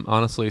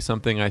 Honestly,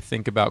 something I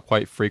think about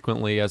quite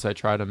frequently as I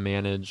try to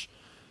manage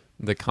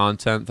the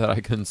content that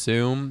I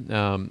consume.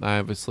 I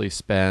obviously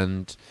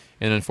spend,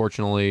 and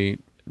unfortunately,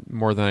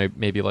 more than I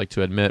maybe like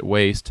to admit,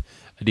 waste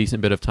a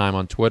decent bit of time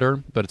on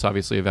Twitter. But it's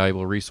obviously a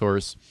valuable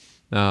resource.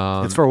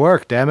 It's for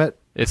work, damn it.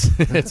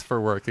 It's for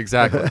work,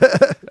 exactly.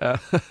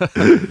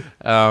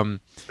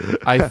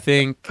 I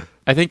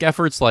think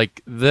efforts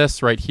like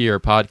this right here,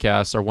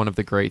 podcasts, are one of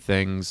the great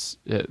things,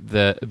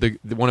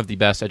 one of the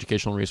best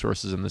educational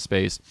resources in the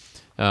space.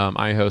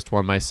 I host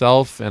one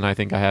myself, and I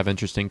think I have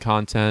interesting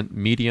content.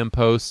 Medium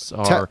posts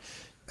are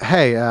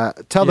hey,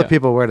 tell the Yeah.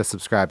 people where to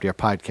subscribe to your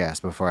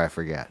podcast before I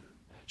forget.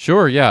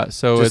 Sure, yeah.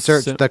 So Just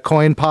it's search the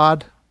Coin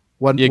Pod.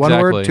 One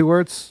Exactly. word, 2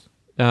 words.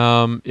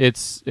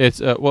 It's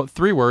well,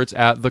 3 words,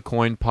 at the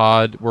Coin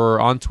Pod. We're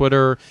on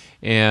Twitter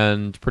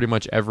and pretty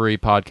much every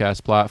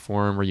podcast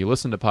platform where you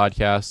listen to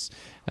podcasts.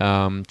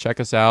 Check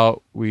us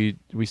out. We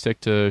stick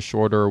to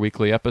shorter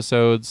weekly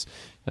episodes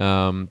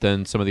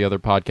than some of the other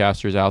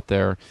podcasters out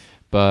there,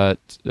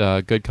 but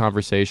good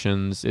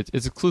conversations.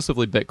 It's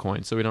exclusively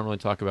Bitcoin, so we don't really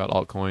talk about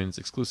altcoins.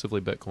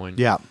 Exclusively Bitcoin.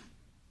 Yeah.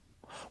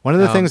 One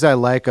of the things I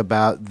like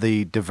about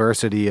the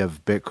diversity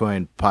of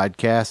Bitcoin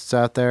podcasts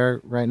out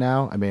there right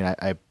now, I mean,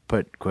 I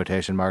put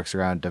quotation marks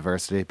around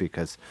diversity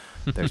because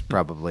there's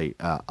probably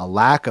a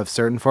lack of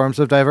certain forms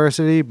of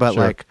diversity, but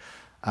Sure. like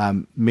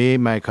me,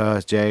 my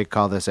co-host Jay,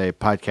 call this a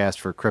podcast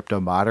for crypto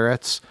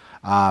moderates.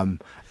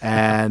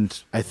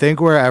 And I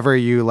think wherever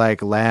you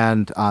like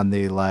land on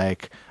the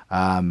like,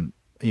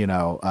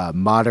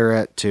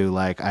 moderate to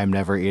like, I'm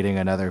never eating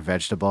another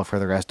vegetable for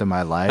the rest of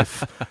my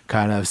life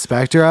kind of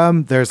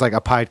spectrum, there's like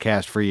a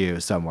podcast for you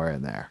somewhere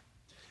in there.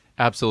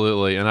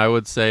 Absolutely. And I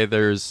would say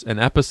there's an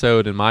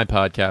episode in my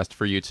podcast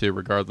for you too,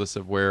 regardless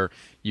of where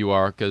you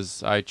are,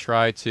 because I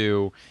try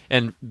to,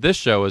 and this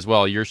show as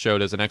well, your show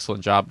does an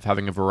excellent job of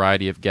having a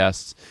variety of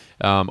guests,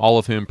 all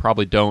of whom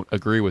probably don't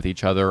agree with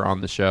each other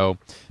on the show,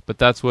 but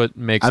that's what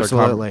makes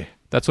Absolutely.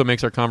 that's what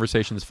makes our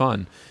conversations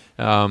fun.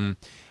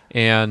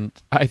 And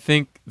I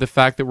think the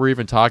fact that we're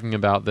even talking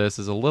about this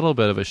is a little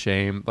bit of a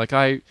shame. Like,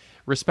 I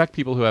respect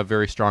people who have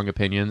very strong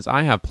opinions.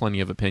 I have plenty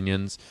of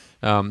opinions,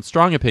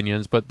 strong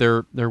opinions, but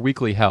they're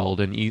weakly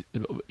held and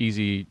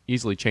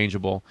easily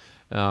changeable.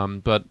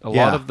 But a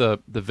lot of the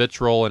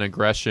vitriol and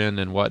aggression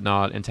and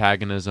whatnot,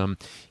 antagonism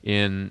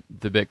in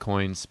the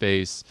Bitcoin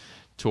space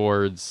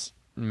towards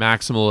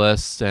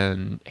maximalists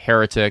and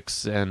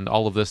heretics and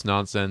all of this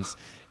nonsense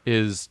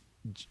is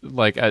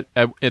like at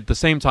the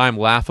same time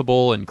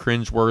laughable and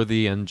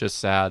cringeworthy and just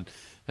sad.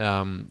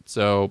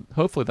 So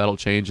hopefully that'll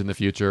change in the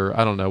future.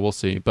 I don't know. We'll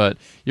see. But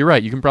you're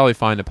right. You can probably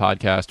find a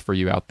podcast for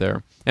you out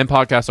there, and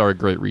podcasts are a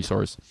great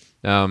resource.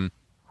 Have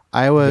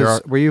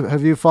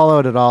you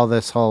followed at all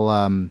this whole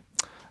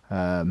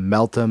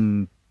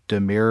Meltem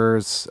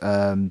Demiror's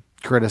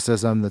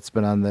criticism that's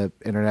been on the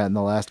internet in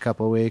the last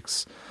couple of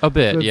weeks? A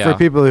bit, yeah. For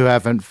people who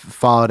haven't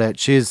followed it,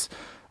 she's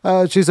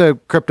a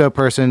crypto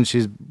person.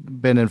 She's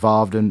been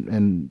involved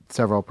in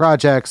several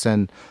projects,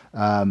 and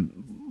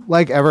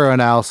like everyone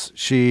else,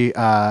 she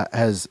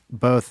has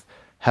both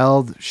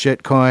held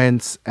shit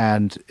coins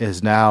and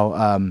is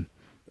now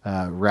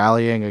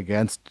rallying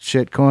against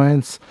shit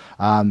coins.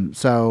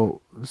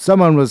 So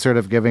someone was sort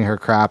of giving her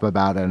crap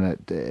about it,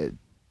 and it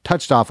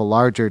touched off a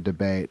larger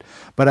debate.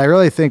 But I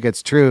really think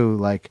it's true,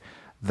 like,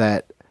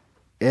 that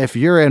if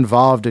you're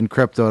involved in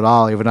crypto at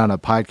all, even on a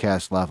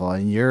podcast level,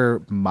 and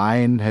your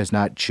mind has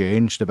not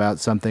changed about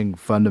something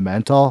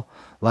fundamental,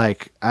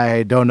 like,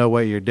 I don't know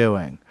what you're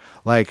doing.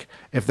 Like,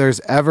 if there's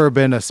ever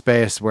been a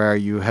space where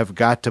you have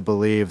got to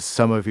believe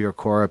some of your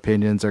core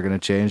opinions are going to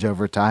change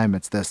over time,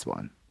 it's this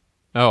one.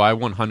 Oh, I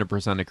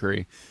 100%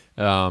 agree.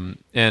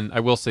 And I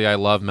will say I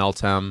love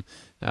Meltem.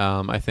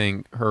 I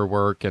think her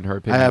work and her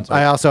opinions.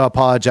 I also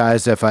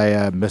apologize if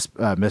I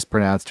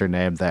mispronounced her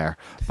name there,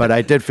 but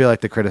I did feel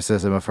like the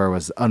criticism of her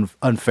was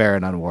unfair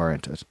and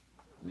unwarranted.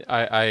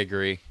 I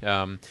agree.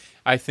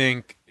 I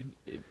think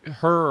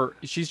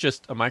she's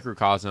just a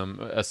microcosm,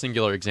 a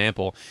singular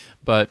example,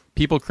 but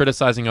people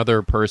criticizing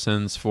other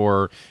persons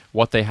for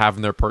what they have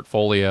in their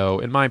portfolio,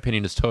 in my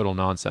opinion, is total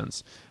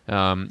nonsense.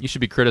 You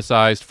should be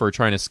criticized for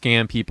trying to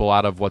scam people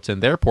out of what's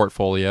in their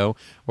portfolio,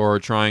 or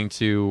trying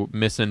to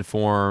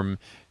misinform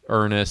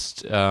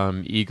earnest,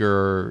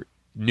 eager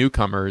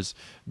newcomers.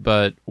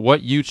 But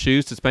what you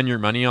choose to spend your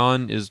money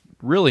on is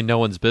really no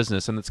one's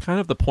business, and it's kind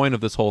of the point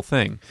of this whole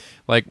thing.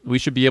 Like, we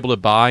should be able to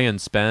buy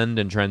and spend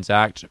and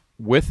transact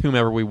with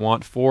whomever we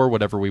want, for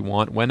whatever we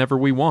want, whenever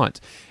we want.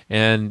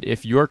 And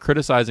if you're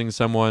criticizing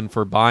someone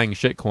for buying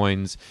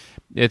shitcoins,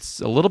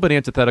 it's a little bit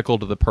antithetical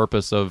to the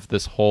purpose of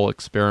this whole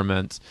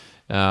experiment,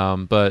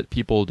 but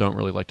people don't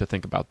really like to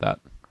think about that.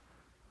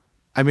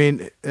 I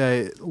mean,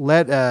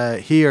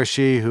 let he or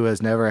she who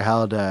has never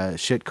held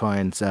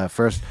shitcoins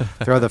first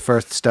throw the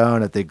first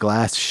stone at the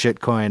glass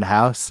shitcoin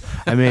house.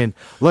 I mean,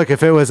 look,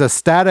 if it was a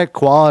static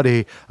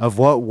quality of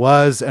what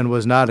was and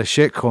was not a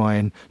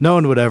shitcoin, no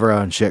one would ever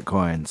own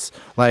shitcoins.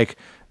 Like,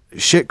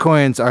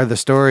 shitcoins are the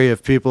story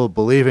of people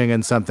believing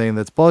in something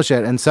that's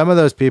bullshit, and some of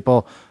those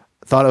people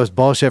thought it was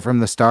bullshit from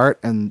the start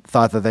and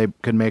thought that they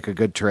could make a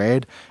good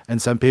trade, and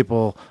some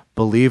people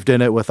believed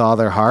in it with all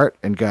their heart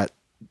and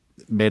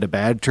made a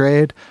bad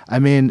trade. I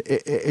mean,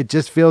 it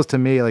just feels to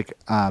me like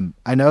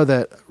I know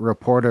that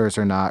reporters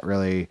are not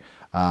really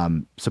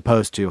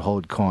supposed to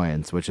hold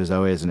coins, which is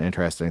always an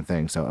interesting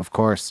thing. So, of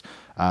course,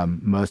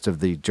 most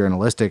of the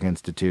journalistic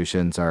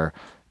institutions are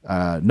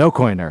no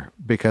coiner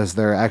because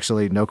they're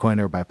actually no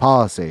coiner by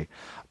policy.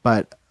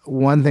 But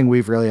one thing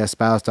we've really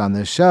espoused on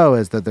this show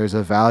is that there's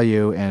a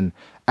value in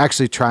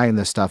actually trying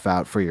this stuff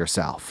out for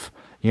yourself.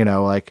 You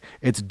know, like,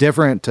 it's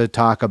different to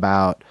talk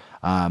about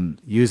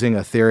using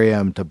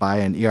Ethereum to buy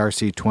an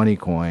ERC20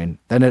 coin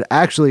than it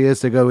actually is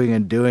to going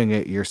and doing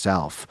it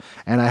yourself.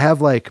 And I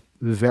have like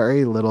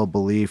very little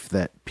belief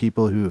that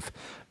people who've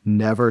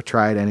never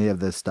tried any of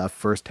this stuff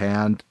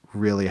firsthand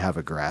really have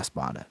a grasp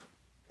on it.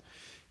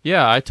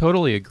 Yeah, I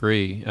totally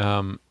agree.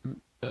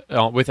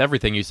 With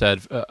everything you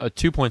said,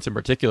 2 points in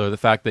particular: the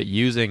fact that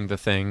using the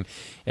thing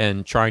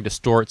and trying to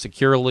store it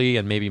securely,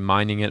 and maybe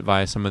mining it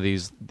via some of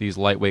these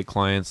lightweight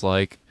clients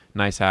like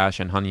NiceHash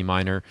and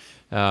Honeyminer,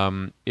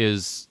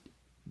 is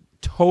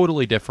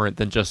totally different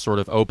than just sort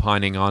of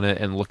opining on it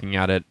and looking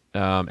at it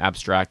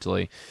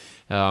abstractly.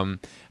 I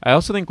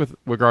also think with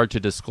regard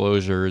to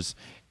disclosures,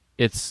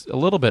 it's a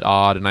little bit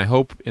odd, and I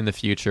hope in the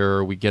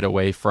future we get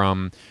away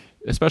from,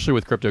 especially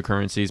with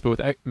cryptocurrencies, but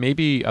with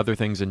maybe other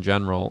things in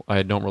general.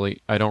 I don't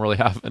really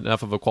have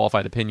enough of a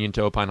qualified opinion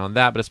to opine on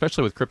that, but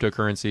especially with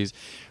cryptocurrencies,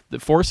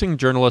 forcing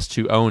journalists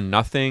to own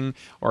nothing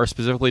or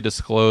specifically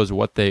disclose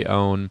what they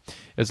own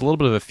is a little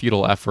bit of a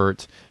futile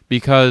effort,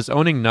 because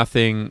owning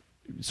nothing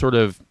sort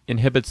of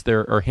inhibits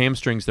or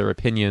hamstrings their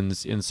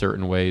opinions in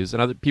certain ways.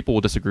 And other people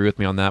will disagree with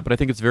me on that, but I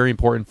think it's very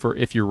important for,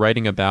 if you're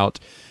writing about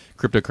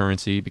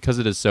cryptocurrency, because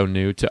it is so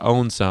new, to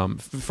own some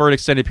for an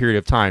extended period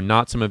of time,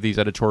 not some of these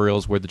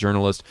editorials where the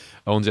journalist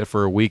owns it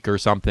for a week or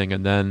something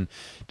and then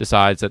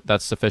decides that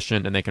that's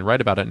sufficient and they can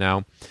write about it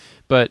now.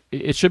 But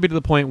it should be to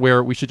the point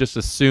where we should just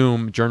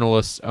assume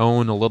journalists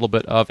own a little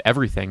bit of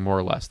everything, more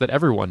or less, that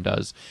everyone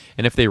does.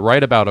 And if they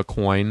write about a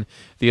coin,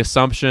 the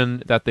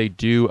assumption that they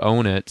do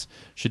own it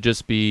should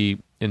just be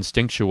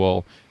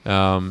instinctual,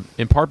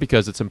 in part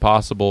because it's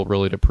impossible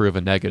really to prove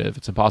a negative.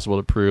 It's impossible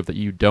to prove that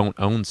you don't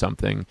own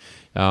something.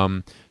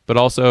 But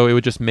also it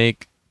would just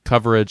make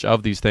coverage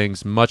of these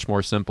things much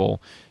more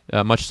simple,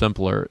 much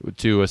simpler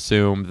to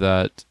assume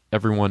that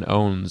everyone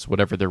owns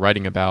whatever they're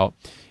writing about,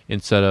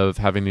 instead of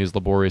having these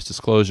laborious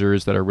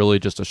disclosures that are really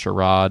just a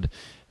charade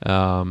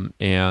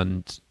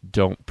and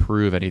don't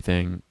prove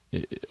anything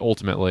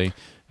ultimately.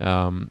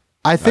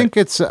 I think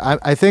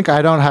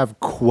I don't have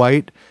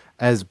quite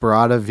as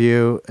broad a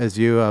view as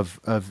you of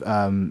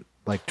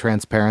like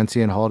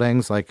transparency in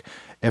holdings. Like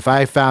if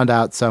I found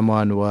out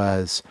someone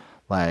was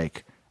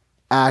like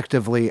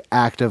actively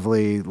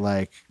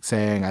like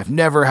saying, I've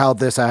never held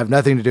this, I have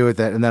nothing to do with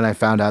it, and then I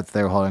found out that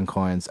they were holding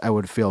coins, I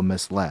would feel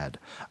misled.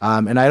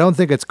 And I don't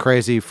think it's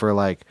crazy for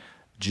like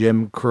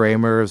Jim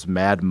Cramer's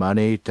Mad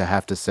Money to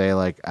have to say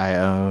like, I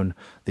own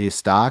these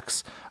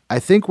stocks. I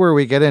think where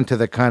we get into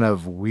the kind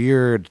of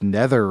weird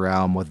nether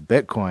realm with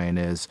Bitcoin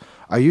is,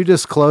 are you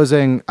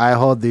disclosing I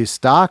hold these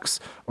stocks,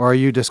 or are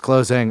you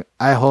disclosing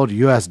I hold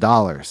US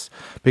dollars?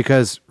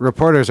 Because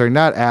reporters are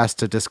not asked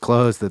to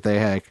disclose that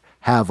they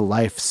have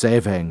life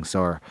savings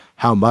or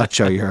how much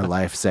are your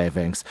life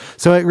savings.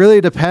 So it really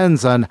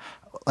depends on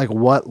like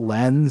what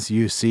lens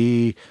you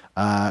see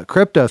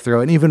crypto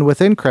through. And even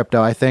within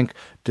crypto, I think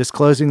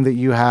disclosing that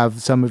you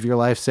have some of your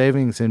life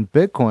savings in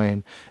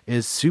Bitcoin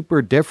is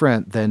super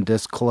different than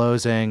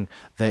disclosing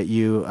that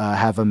you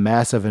have a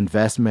massive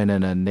investment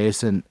in a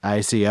nascent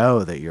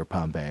ICO that you're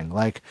pumping.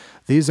 Like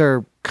these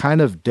are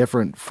kind of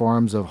different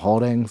forms of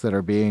holdings that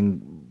are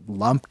being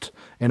lumped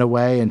in a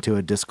way into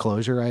a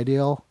disclosure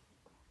ideal.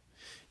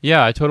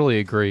 Yeah, I totally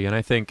agree. And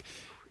I think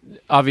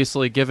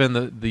obviously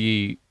given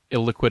the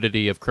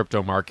illiquidity of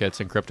crypto markets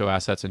and crypto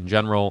assets in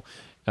general,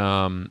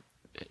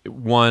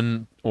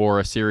 one or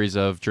a series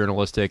of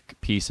journalistic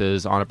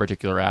pieces on a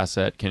particular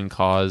asset can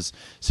cause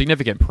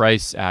significant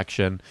price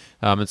action.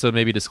 And so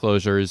maybe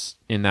disclosures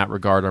in that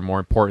regard are more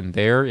important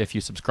there if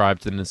you subscribe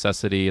to the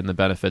necessity and the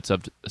benefits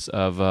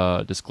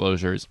of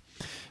disclosures.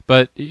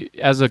 But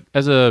as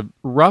a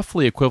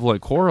roughly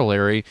equivalent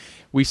corollary,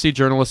 we see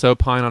journalists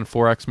opine on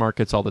Forex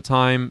markets all the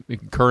time,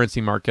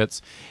 currency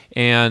markets,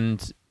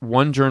 and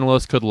one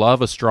journalist could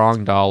love a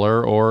strong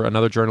dollar, or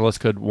another journalist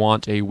could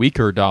want a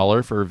weaker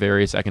dollar for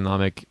various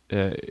economic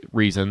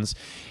reasons,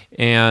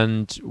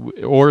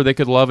 or they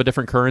could love a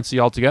different currency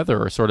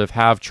altogether, or sort of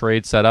have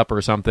trade set up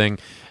or something,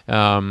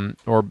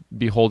 or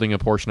be holding a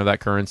portion of that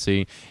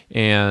currency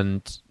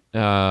and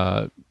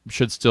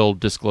should still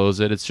disclose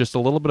it. It's just a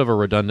little bit of a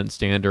redundant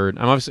standard.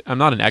 I'm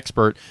not an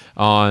expert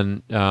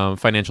on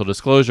financial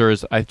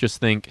disclosures. I just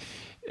think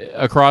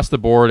across the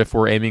board, if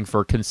we're aiming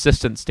for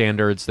consistent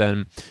standards,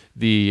 then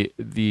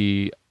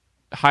the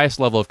highest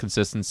level of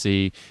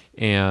consistency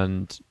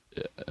and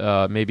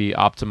maybe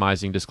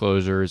optimizing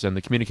disclosures and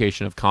the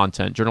communication of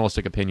content,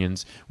 journalistic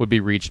opinions, would be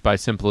reached by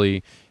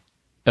simply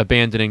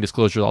abandoning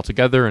disclosures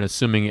altogether and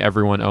assuming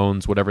everyone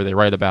owns whatever they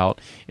write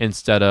about,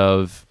 instead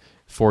of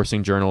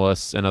forcing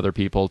journalists and other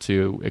people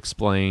to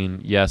explain,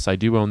 yes, I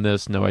do own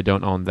this, no, I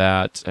don't own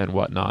that, and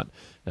whatnot.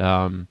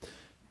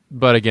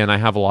 But again, I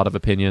have a lot of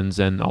opinions,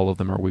 and all of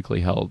them are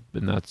weakly held,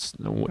 and that's just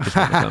one of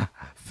them.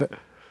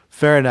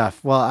 Fair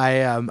enough. Well,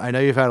 I know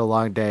you've had a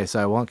long day, so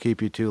I won't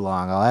keep you too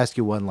long. I'll ask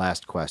you one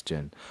last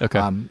question, okay.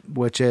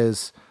 Which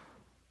is,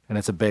 and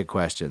it's a big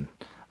question.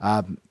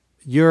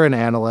 You're an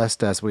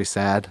analyst, as we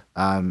said.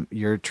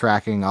 You're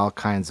tracking all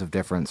kinds of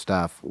different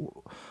stuff.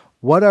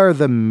 What are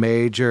the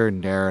major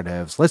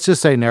narratives, let's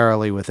just say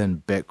narrowly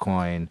within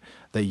Bitcoin,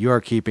 that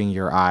you're keeping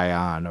your eye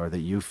on, or that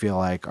you feel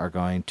like are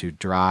going to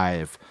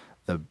drive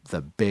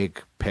the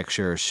big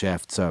picture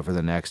shifts over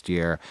the next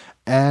year?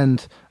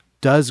 And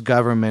does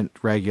government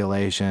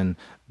regulation,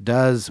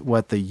 does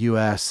what the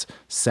U.S.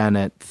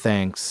 Senate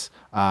thinks,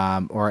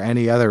 or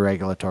any other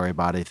regulatory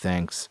body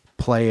thinks,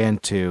 play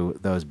into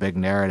those big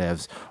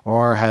narratives?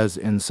 Or has,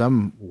 in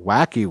some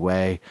wacky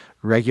way,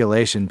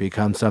 regulation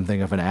become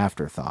something of an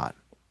afterthought?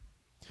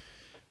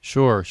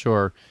 Sure.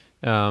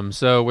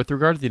 So with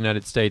regard to the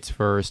United States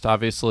first,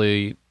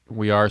 obviously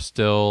we are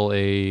still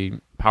a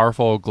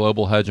powerful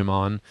global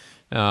hegemon,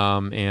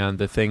 and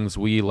the things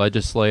we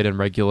legislate and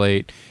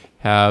regulate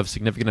have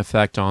significant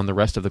effect on the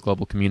rest of the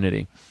global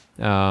community.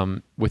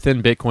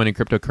 Within Bitcoin and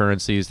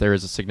cryptocurrencies, there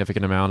is a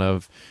significant amount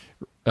of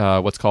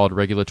what's called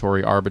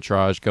regulatory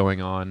arbitrage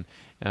going on,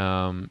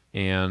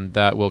 and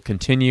that will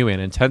continue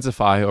and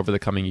intensify over the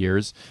coming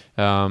years,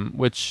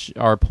 which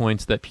are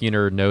points that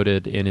Peter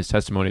noted in his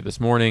testimony this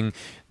morning.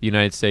 The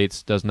United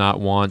States does not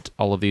want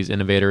all of these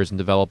innovators and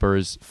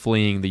developers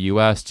fleeing the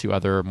U.S. to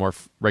other more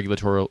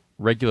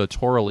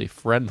regulatorily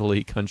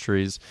friendly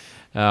countries.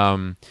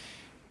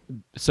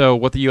 So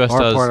what the U.S.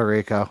 does... Or Puerto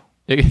Rico.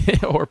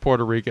 Or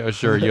Puerto Rico,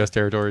 sure, U.S.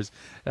 territories.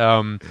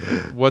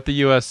 What the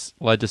U.S.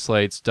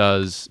 legislates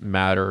does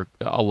matter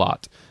a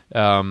lot.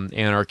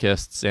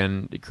 Anarchists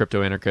and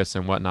crypto-anarchists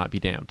and whatnot be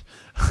damned.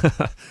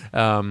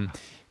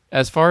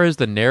 As far as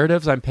the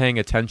narratives I'm paying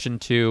attention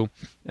to,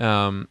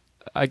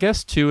 I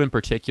guess two in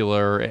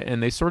particular,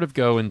 and they sort of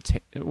go in,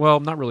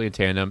 not really in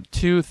tandem.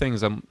 Two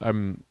things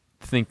I'm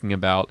thinking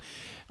about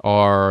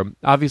are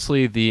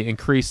obviously the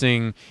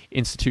increasing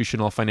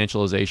institutional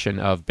financialization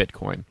of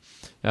Bitcoin.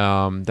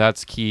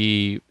 That's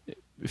key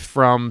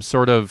from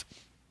sort of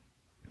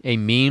a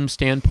meme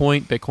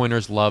standpoint.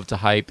 Bitcoiners love to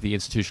hype the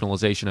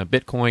institutionalization of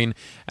Bitcoin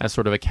as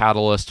sort of a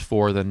catalyst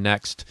for the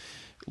next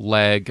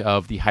leg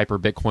of the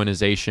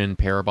hyper-Bitcoinization,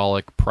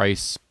 parabolic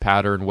price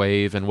pattern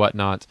wave and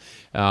whatnot.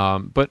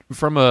 But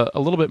from a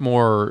little bit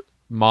more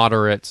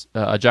moderate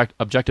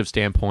objective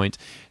standpoint,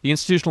 the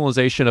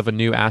institutionalization of a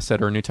new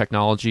asset or a new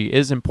technology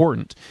is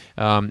important,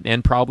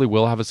 and probably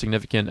will have a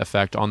significant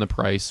effect on the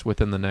price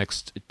within the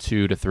next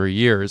 2 to 3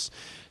 years.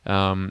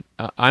 I'm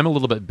a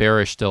little bit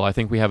bearish still. I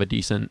think we have a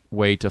decent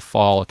way to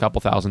fall, a couple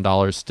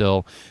 $1,000s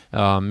still.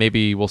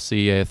 Maybe we'll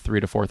see a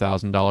 $3,000 to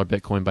 $4,000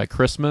 Bitcoin by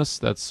Christmas.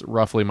 That's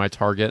roughly my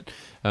target,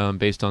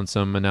 based on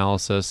some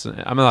analysis.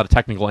 I'm not a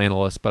technical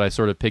analyst, but I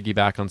sort of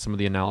piggyback on some of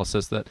the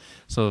analysis that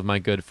some of my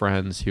good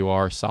friends who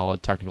are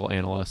solid technical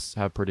analysts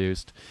have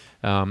produced.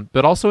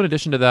 But also in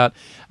addition to that,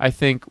 I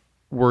think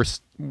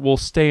we'll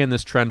stay in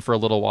this trend for a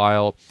little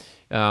while.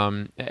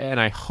 And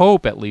I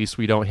hope at least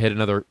we don't hit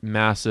another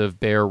massive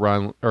bear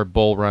run or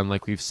bull run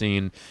like we've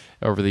seen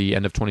over the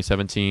end of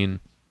 2017,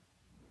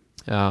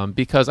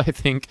 because I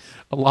think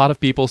a lot of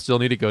people still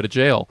need to go to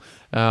jail.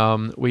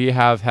 We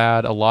have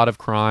had a lot of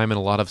crime and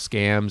a lot of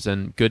scams,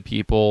 and good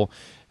people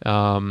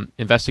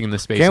investing in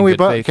this space.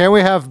 Can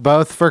we have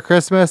both for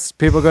Christmas?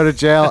 People go to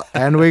jail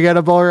and we get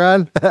a bull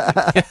run?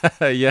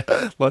 Yeah,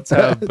 let's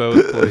have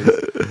both, please.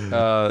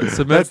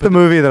 That's the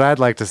movie that I'd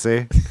like to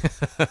see.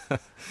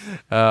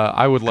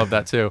 I would love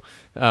that too.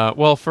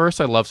 Well,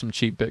 first, I'd love some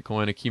cheap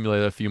Bitcoin,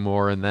 accumulate a few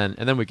more, and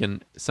then we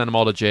can send them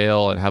all to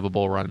jail and have a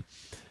bull run.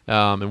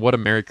 And what a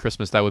Merry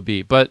Christmas that would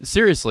be. But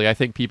seriously, I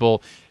think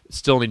people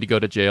still need to go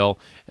to jail.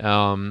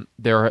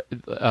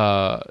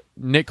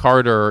 Nick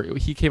Carter,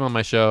 he came on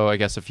my show, I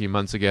guess, a few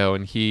months ago,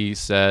 and he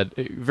said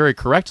very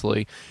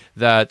correctly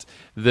that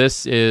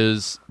this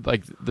is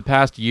like the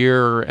past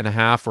year and a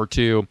half or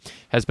two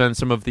has been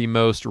some of the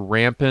most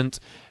rampant,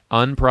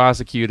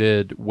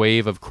 unprosecuted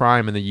wave of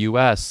crime in the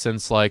U.S.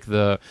 since like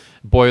the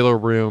boiler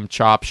room,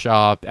 chop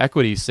shop,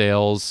 equity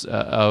sales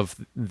of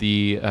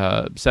the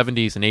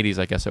 70s and 80s,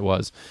 I guess it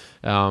was,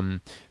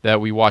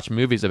 that we watch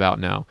movies about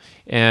now.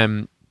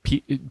 And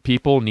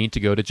people need to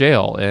go to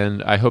jail.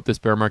 And I hope this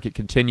bear market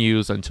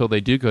continues until they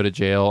do go to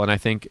jail. And I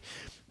think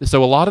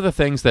so. A lot of the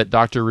things that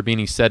Dr.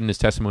 Rubini said in his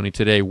testimony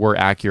today were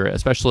accurate,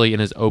 especially in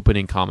his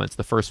opening comments,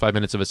 the first 5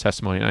 minutes of his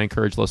testimony. And I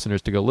encourage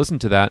listeners to go listen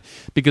to that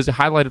because it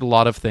highlighted a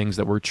lot of things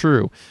that were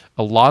true.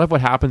 A lot of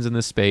what happens in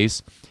this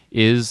space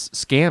is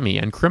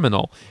scammy and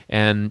criminal.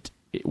 And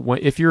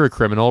if you're a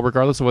criminal,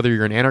 regardless of whether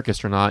you're an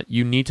anarchist or not,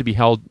 you need to be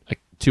held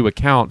to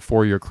account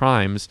for your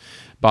crimes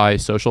by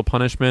social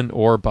punishment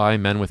or by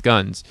men with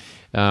guns,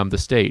 the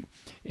state.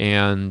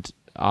 And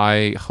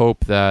I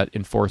hope that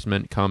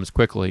enforcement comes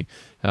quickly.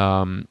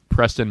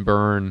 Preston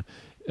Byrne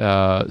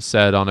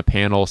said on a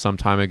panel some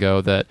time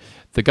ago that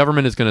the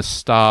government is going to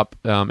stop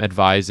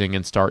advising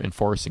and start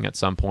enforcing at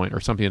some point, or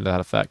something to that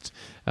effect.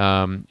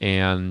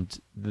 And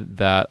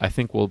that I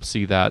think we'll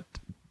see that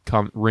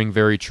ring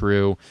very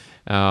true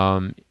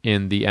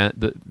in the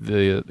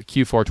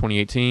Q4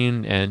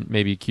 2018 and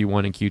maybe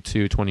Q1 and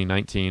Q2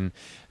 2019.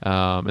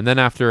 And then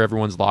after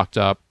everyone's locked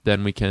up,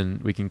 then we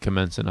can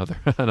commence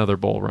another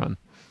bull run.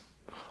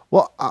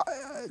 Well,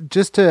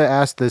 just to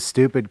ask this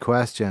stupid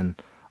question,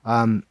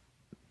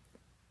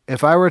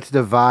 if I were to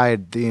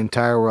divide the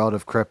entire world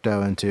of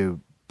crypto into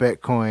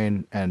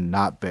Bitcoin and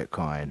not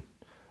Bitcoin,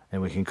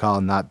 and we can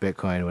call not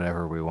Bitcoin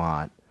whatever we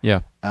want.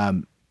 Yeah.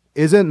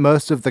 Isn't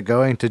most of the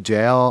going to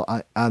jail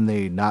on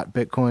the not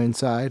Bitcoin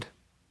side?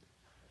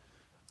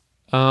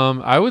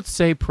 I would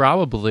say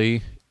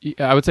probably.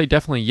 I would say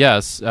definitely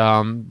yes.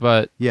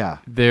 But Yeah.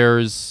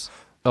 there's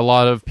a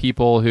lot of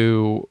people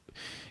who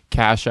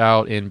cash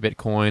out in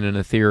Bitcoin and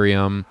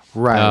Ethereum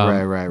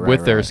Right,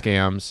 with their right.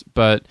 scams.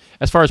 But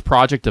as far as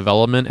project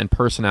development and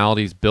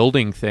personalities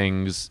building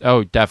things,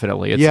 oh,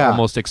 definitely. It's Yeah.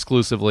 almost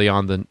exclusively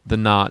on the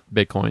not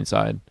Bitcoin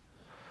side.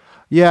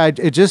 Yeah,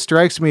 it just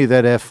strikes me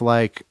that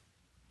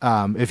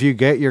if you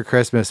get your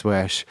Christmas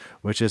wish,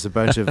 which is a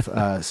bunch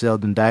of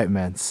sealed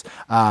indictments,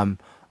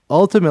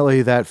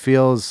 ultimately that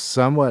feels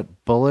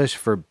somewhat bullish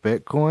for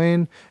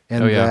Bitcoin,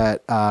 and Oh, yeah.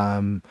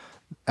 that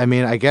I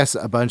mean, I guess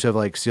a bunch of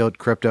like sealed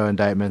crypto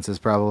indictments is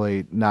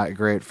probably not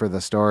great for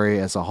the story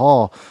as a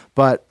whole,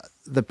 but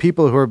the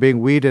people who are being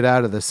weeded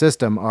out of the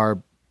system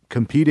are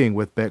competing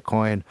with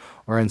Bitcoin,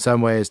 or in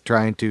some ways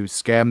trying to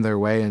scam their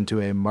way into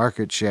a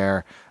market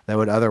share that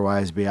would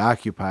otherwise be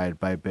occupied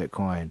by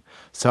Bitcoin.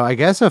 So I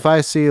guess if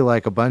I see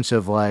like a bunch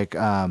of like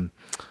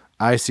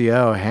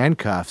ICO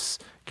handcuffs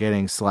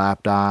getting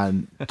slapped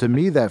on, to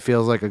me that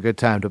feels like a good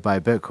time to buy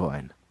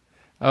Bitcoin.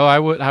 Oh, I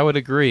would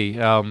agree.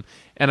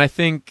 And I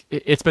think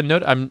it's been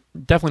noted. I'm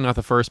definitely not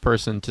the first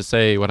person to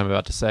say what I'm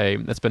about to say.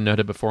 It's been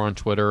noted before on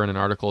Twitter and in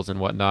articles and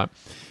whatnot.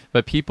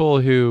 But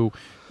people who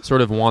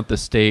sort of want the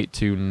state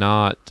to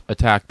not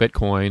attack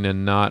Bitcoin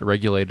and not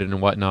regulate it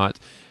and whatnot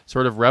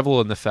sort of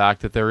revel in the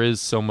fact that there is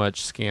so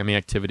much scammy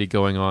activity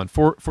going on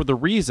for the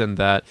reason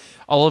that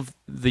all of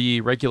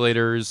the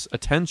regulators'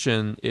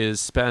 attention is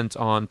spent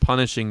on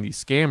punishing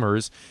these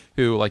scammers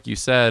who, like you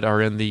said,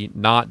 are in the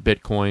not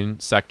Bitcoin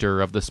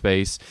sector of the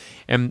space.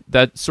 And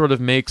that sort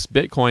of makes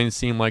Bitcoin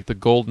seem like the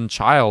golden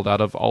child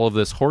out of all of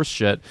this horse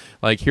shit.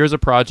 Like, here's a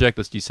project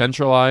that's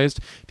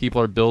decentralized.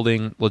 People are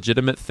building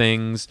legitimate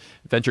things.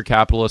 Venture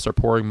capitalists are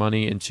pouring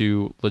money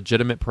into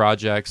legitimate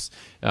projects.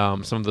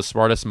 Some of the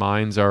smartest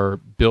minds are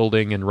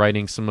building and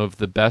writing some of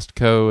the best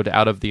code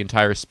out of the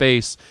entire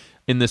space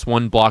in this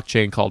one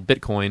blockchain called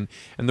Bitcoin,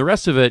 and the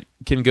rest of it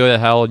can go to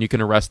hell, and you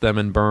can arrest them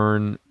and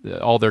burn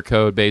all their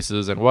code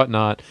bases and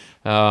whatnot.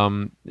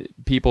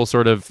 People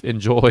sort of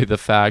enjoy the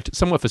fact,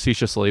 somewhat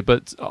facetiously,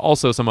 but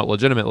also somewhat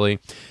legitimately,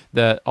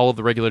 that all of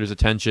the regulators'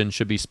 attention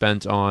should be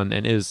spent on,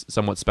 and is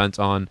somewhat spent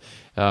on,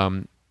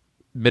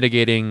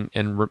 mitigating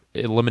and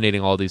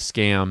eliminating all these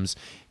scams,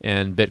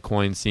 and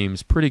Bitcoin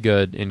seems pretty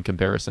good in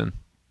comparison.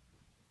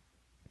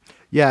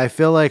 Yeah, I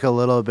feel like a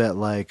little bit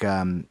like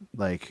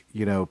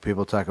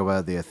people talk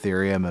about the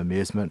Ethereum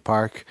amusement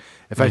park.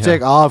 If I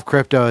take all of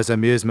crypto as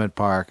amusement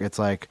park, it's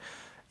like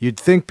you'd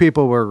think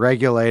people were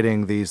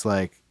regulating these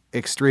like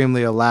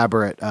extremely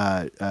elaborate,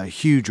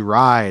 huge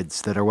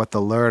rides that are what the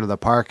lure of the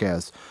park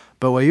is.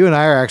 But what you and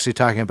I are actually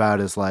talking about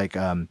is like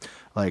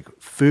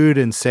food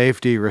and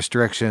safety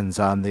restrictions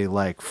on the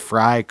like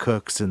fry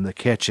cooks in the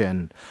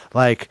kitchen,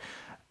 like.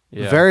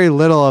 Yeah. Very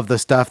little of the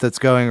stuff that's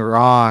going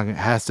wrong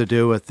has to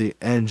do with the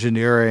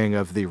engineering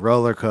of the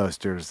roller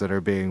coasters that are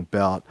being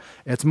built.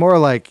 It's more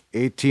like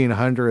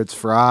 1800s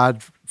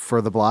fraud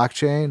for the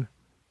blockchain.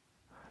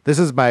 This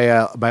is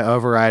my my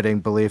overriding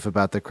belief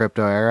about the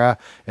crypto era,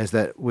 is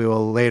that we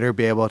will later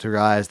be able to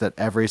realize that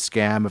every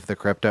scam of the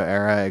crypto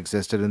era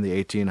existed in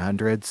the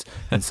 1800s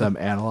in some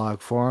analog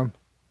form.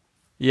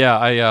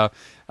 Yeah,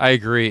 I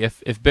agree.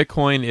 If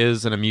Bitcoin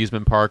is an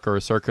amusement park or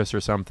a circus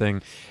or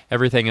something,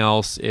 everything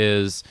else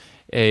is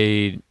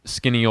a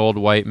skinny old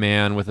white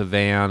man with a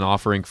van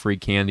offering free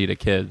candy to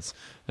kids.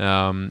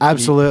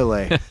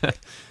 Absolutely.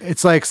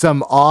 It's like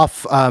some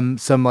off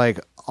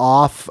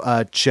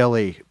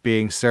chili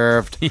being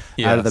served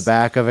out of the Yes.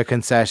 back of a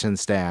concession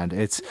stand.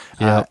 It's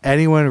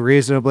anyone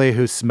reasonably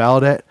who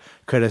smelled it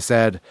could have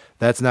said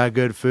that's not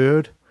good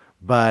food,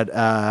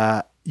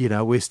 but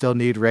we still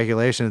need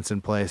regulations in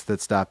place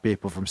that stop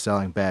people from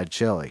selling bad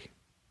chili.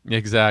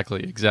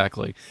 Exactly.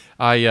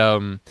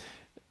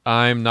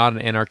 I'm not an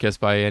anarchist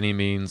by any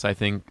means. I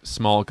think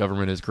small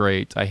government is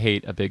great. I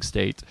hate a big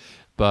state,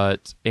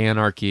 but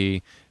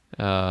anarchy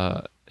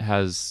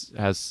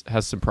has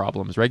some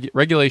problems.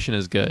 Regulation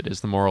is good,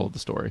 is the moral of the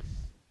story.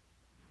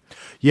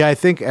 Yeah, I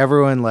think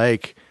everyone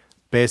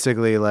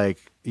basically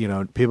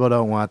people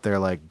don't want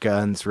their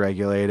guns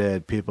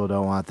regulated. People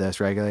don't want this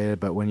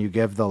regulated. But when you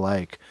give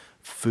the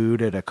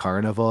food at a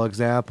carnival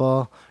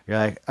example, you're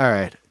like, all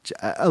right,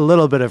 a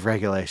little bit of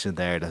regulation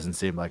there doesn't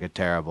seem like a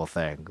terrible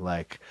thing.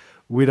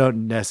 We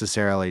don't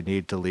necessarily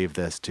need to leave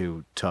this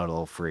to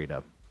total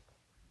freedom.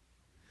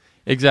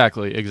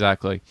 Exactly.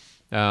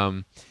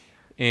 And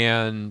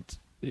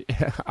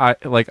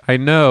I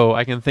know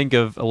I can think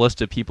of a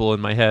list of people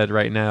in my head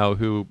right now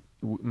who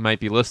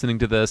might be listening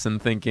to this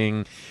and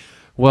thinking,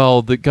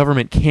 well, the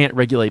government can't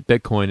regulate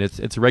Bitcoin.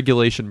 It's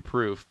regulation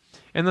proof.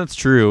 And that's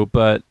true,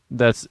 but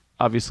that's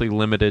obviously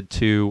limited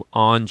to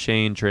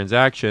on-chain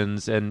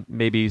transactions and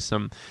maybe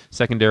some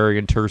secondary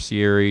and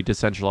tertiary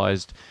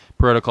decentralized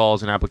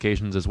protocols and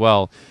applications as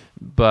well.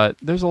 But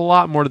there's a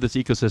lot more to this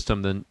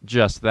ecosystem than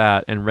just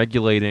that, and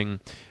regulating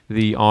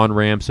the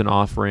on-ramps and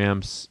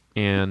off-ramps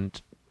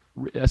and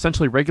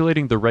essentially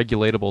regulating the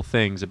regulatable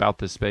things about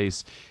this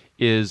space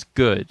is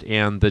good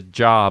and the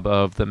job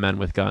of the men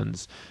with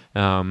guns.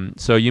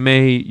 So you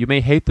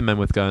may hate the men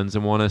with guns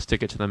and want to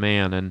stick it to the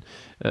man, and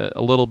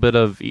a little bit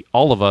of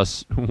all of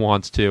us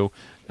wants to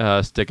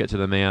stick it to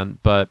the man,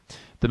 but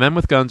the men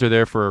with guns are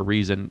there for a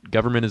reason.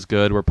 Government is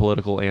good. We're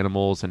political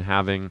animals, and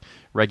having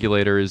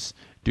regulators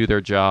do their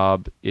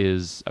job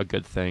is a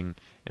good thing,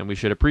 and we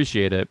should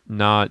appreciate it,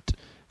 not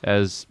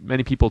as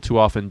many people too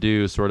often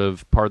do, sort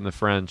of, pardon the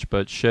French,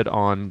 but shit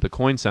on the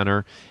Coin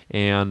Center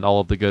and all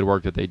of the good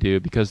work that they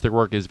do, because their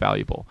work is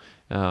valuable.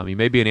 You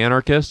may be an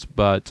anarchist,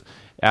 but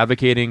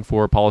advocating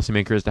for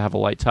policymakers to have a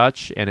light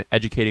touch and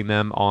educating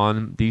them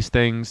on these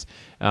things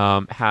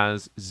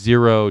has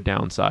zero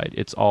downside.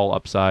 It's all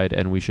upside,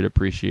 and we should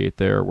appreciate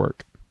their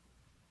work.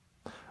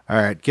 All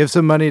right, give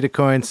some money to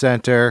Coin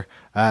Center,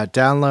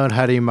 download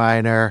Huddy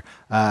Miner,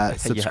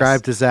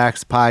 subscribe to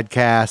Zach's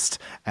podcast,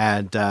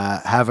 and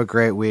have a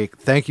great week.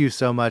 Thank you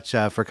so much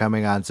for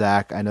coming on,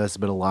 Zach. I know this has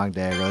been a long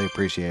day. I really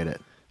appreciate it.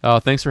 Oh,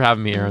 thanks for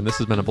having me, Aaron. This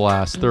has been a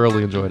blast.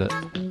 Thoroughly enjoyed it.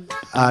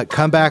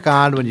 Come back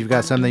on when you've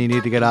got something you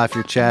need to get off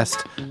your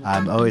chest.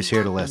 I'm always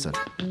here to listen.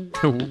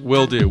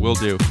 Will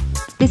do.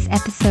 This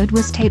episode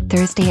was taped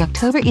Thursday,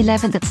 October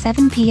 11th at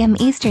 7 p.m.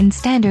 Eastern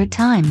Standard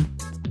Time.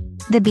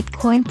 The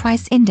Bitcoin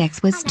price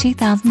index was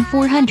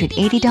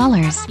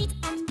 $2,480.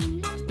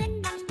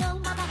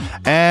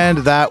 And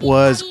that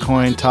was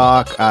Coin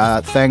Talk.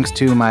 Thanks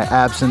to my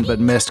absent but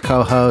missed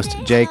co-host,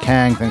 Jay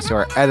Kang. Thanks to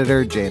our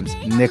editor, James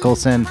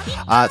Nicholson.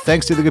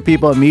 Thanks to the good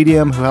people at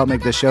Medium who helped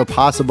make this show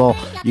possible.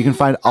 You can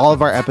find all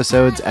of our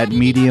episodes at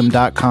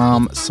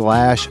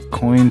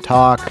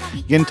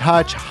medium.com/cointalk. Get in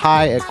touch,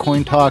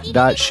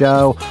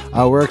 hi@cointalk.show.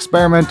 We're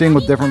experimenting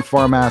with different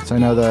formats. I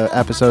know the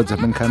episodes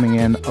have been coming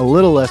in a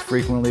little less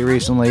frequently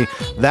recently.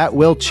 That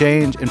will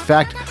change. In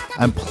fact,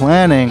 I'm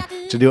planning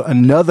to do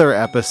another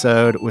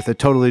episode with a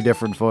totally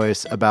different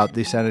voice about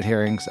the Senate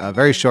hearings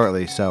very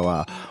shortly.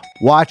 So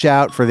watch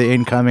out for the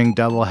incoming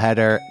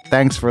doubleheader.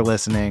 Thanks for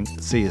listening.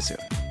 See you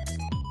soon.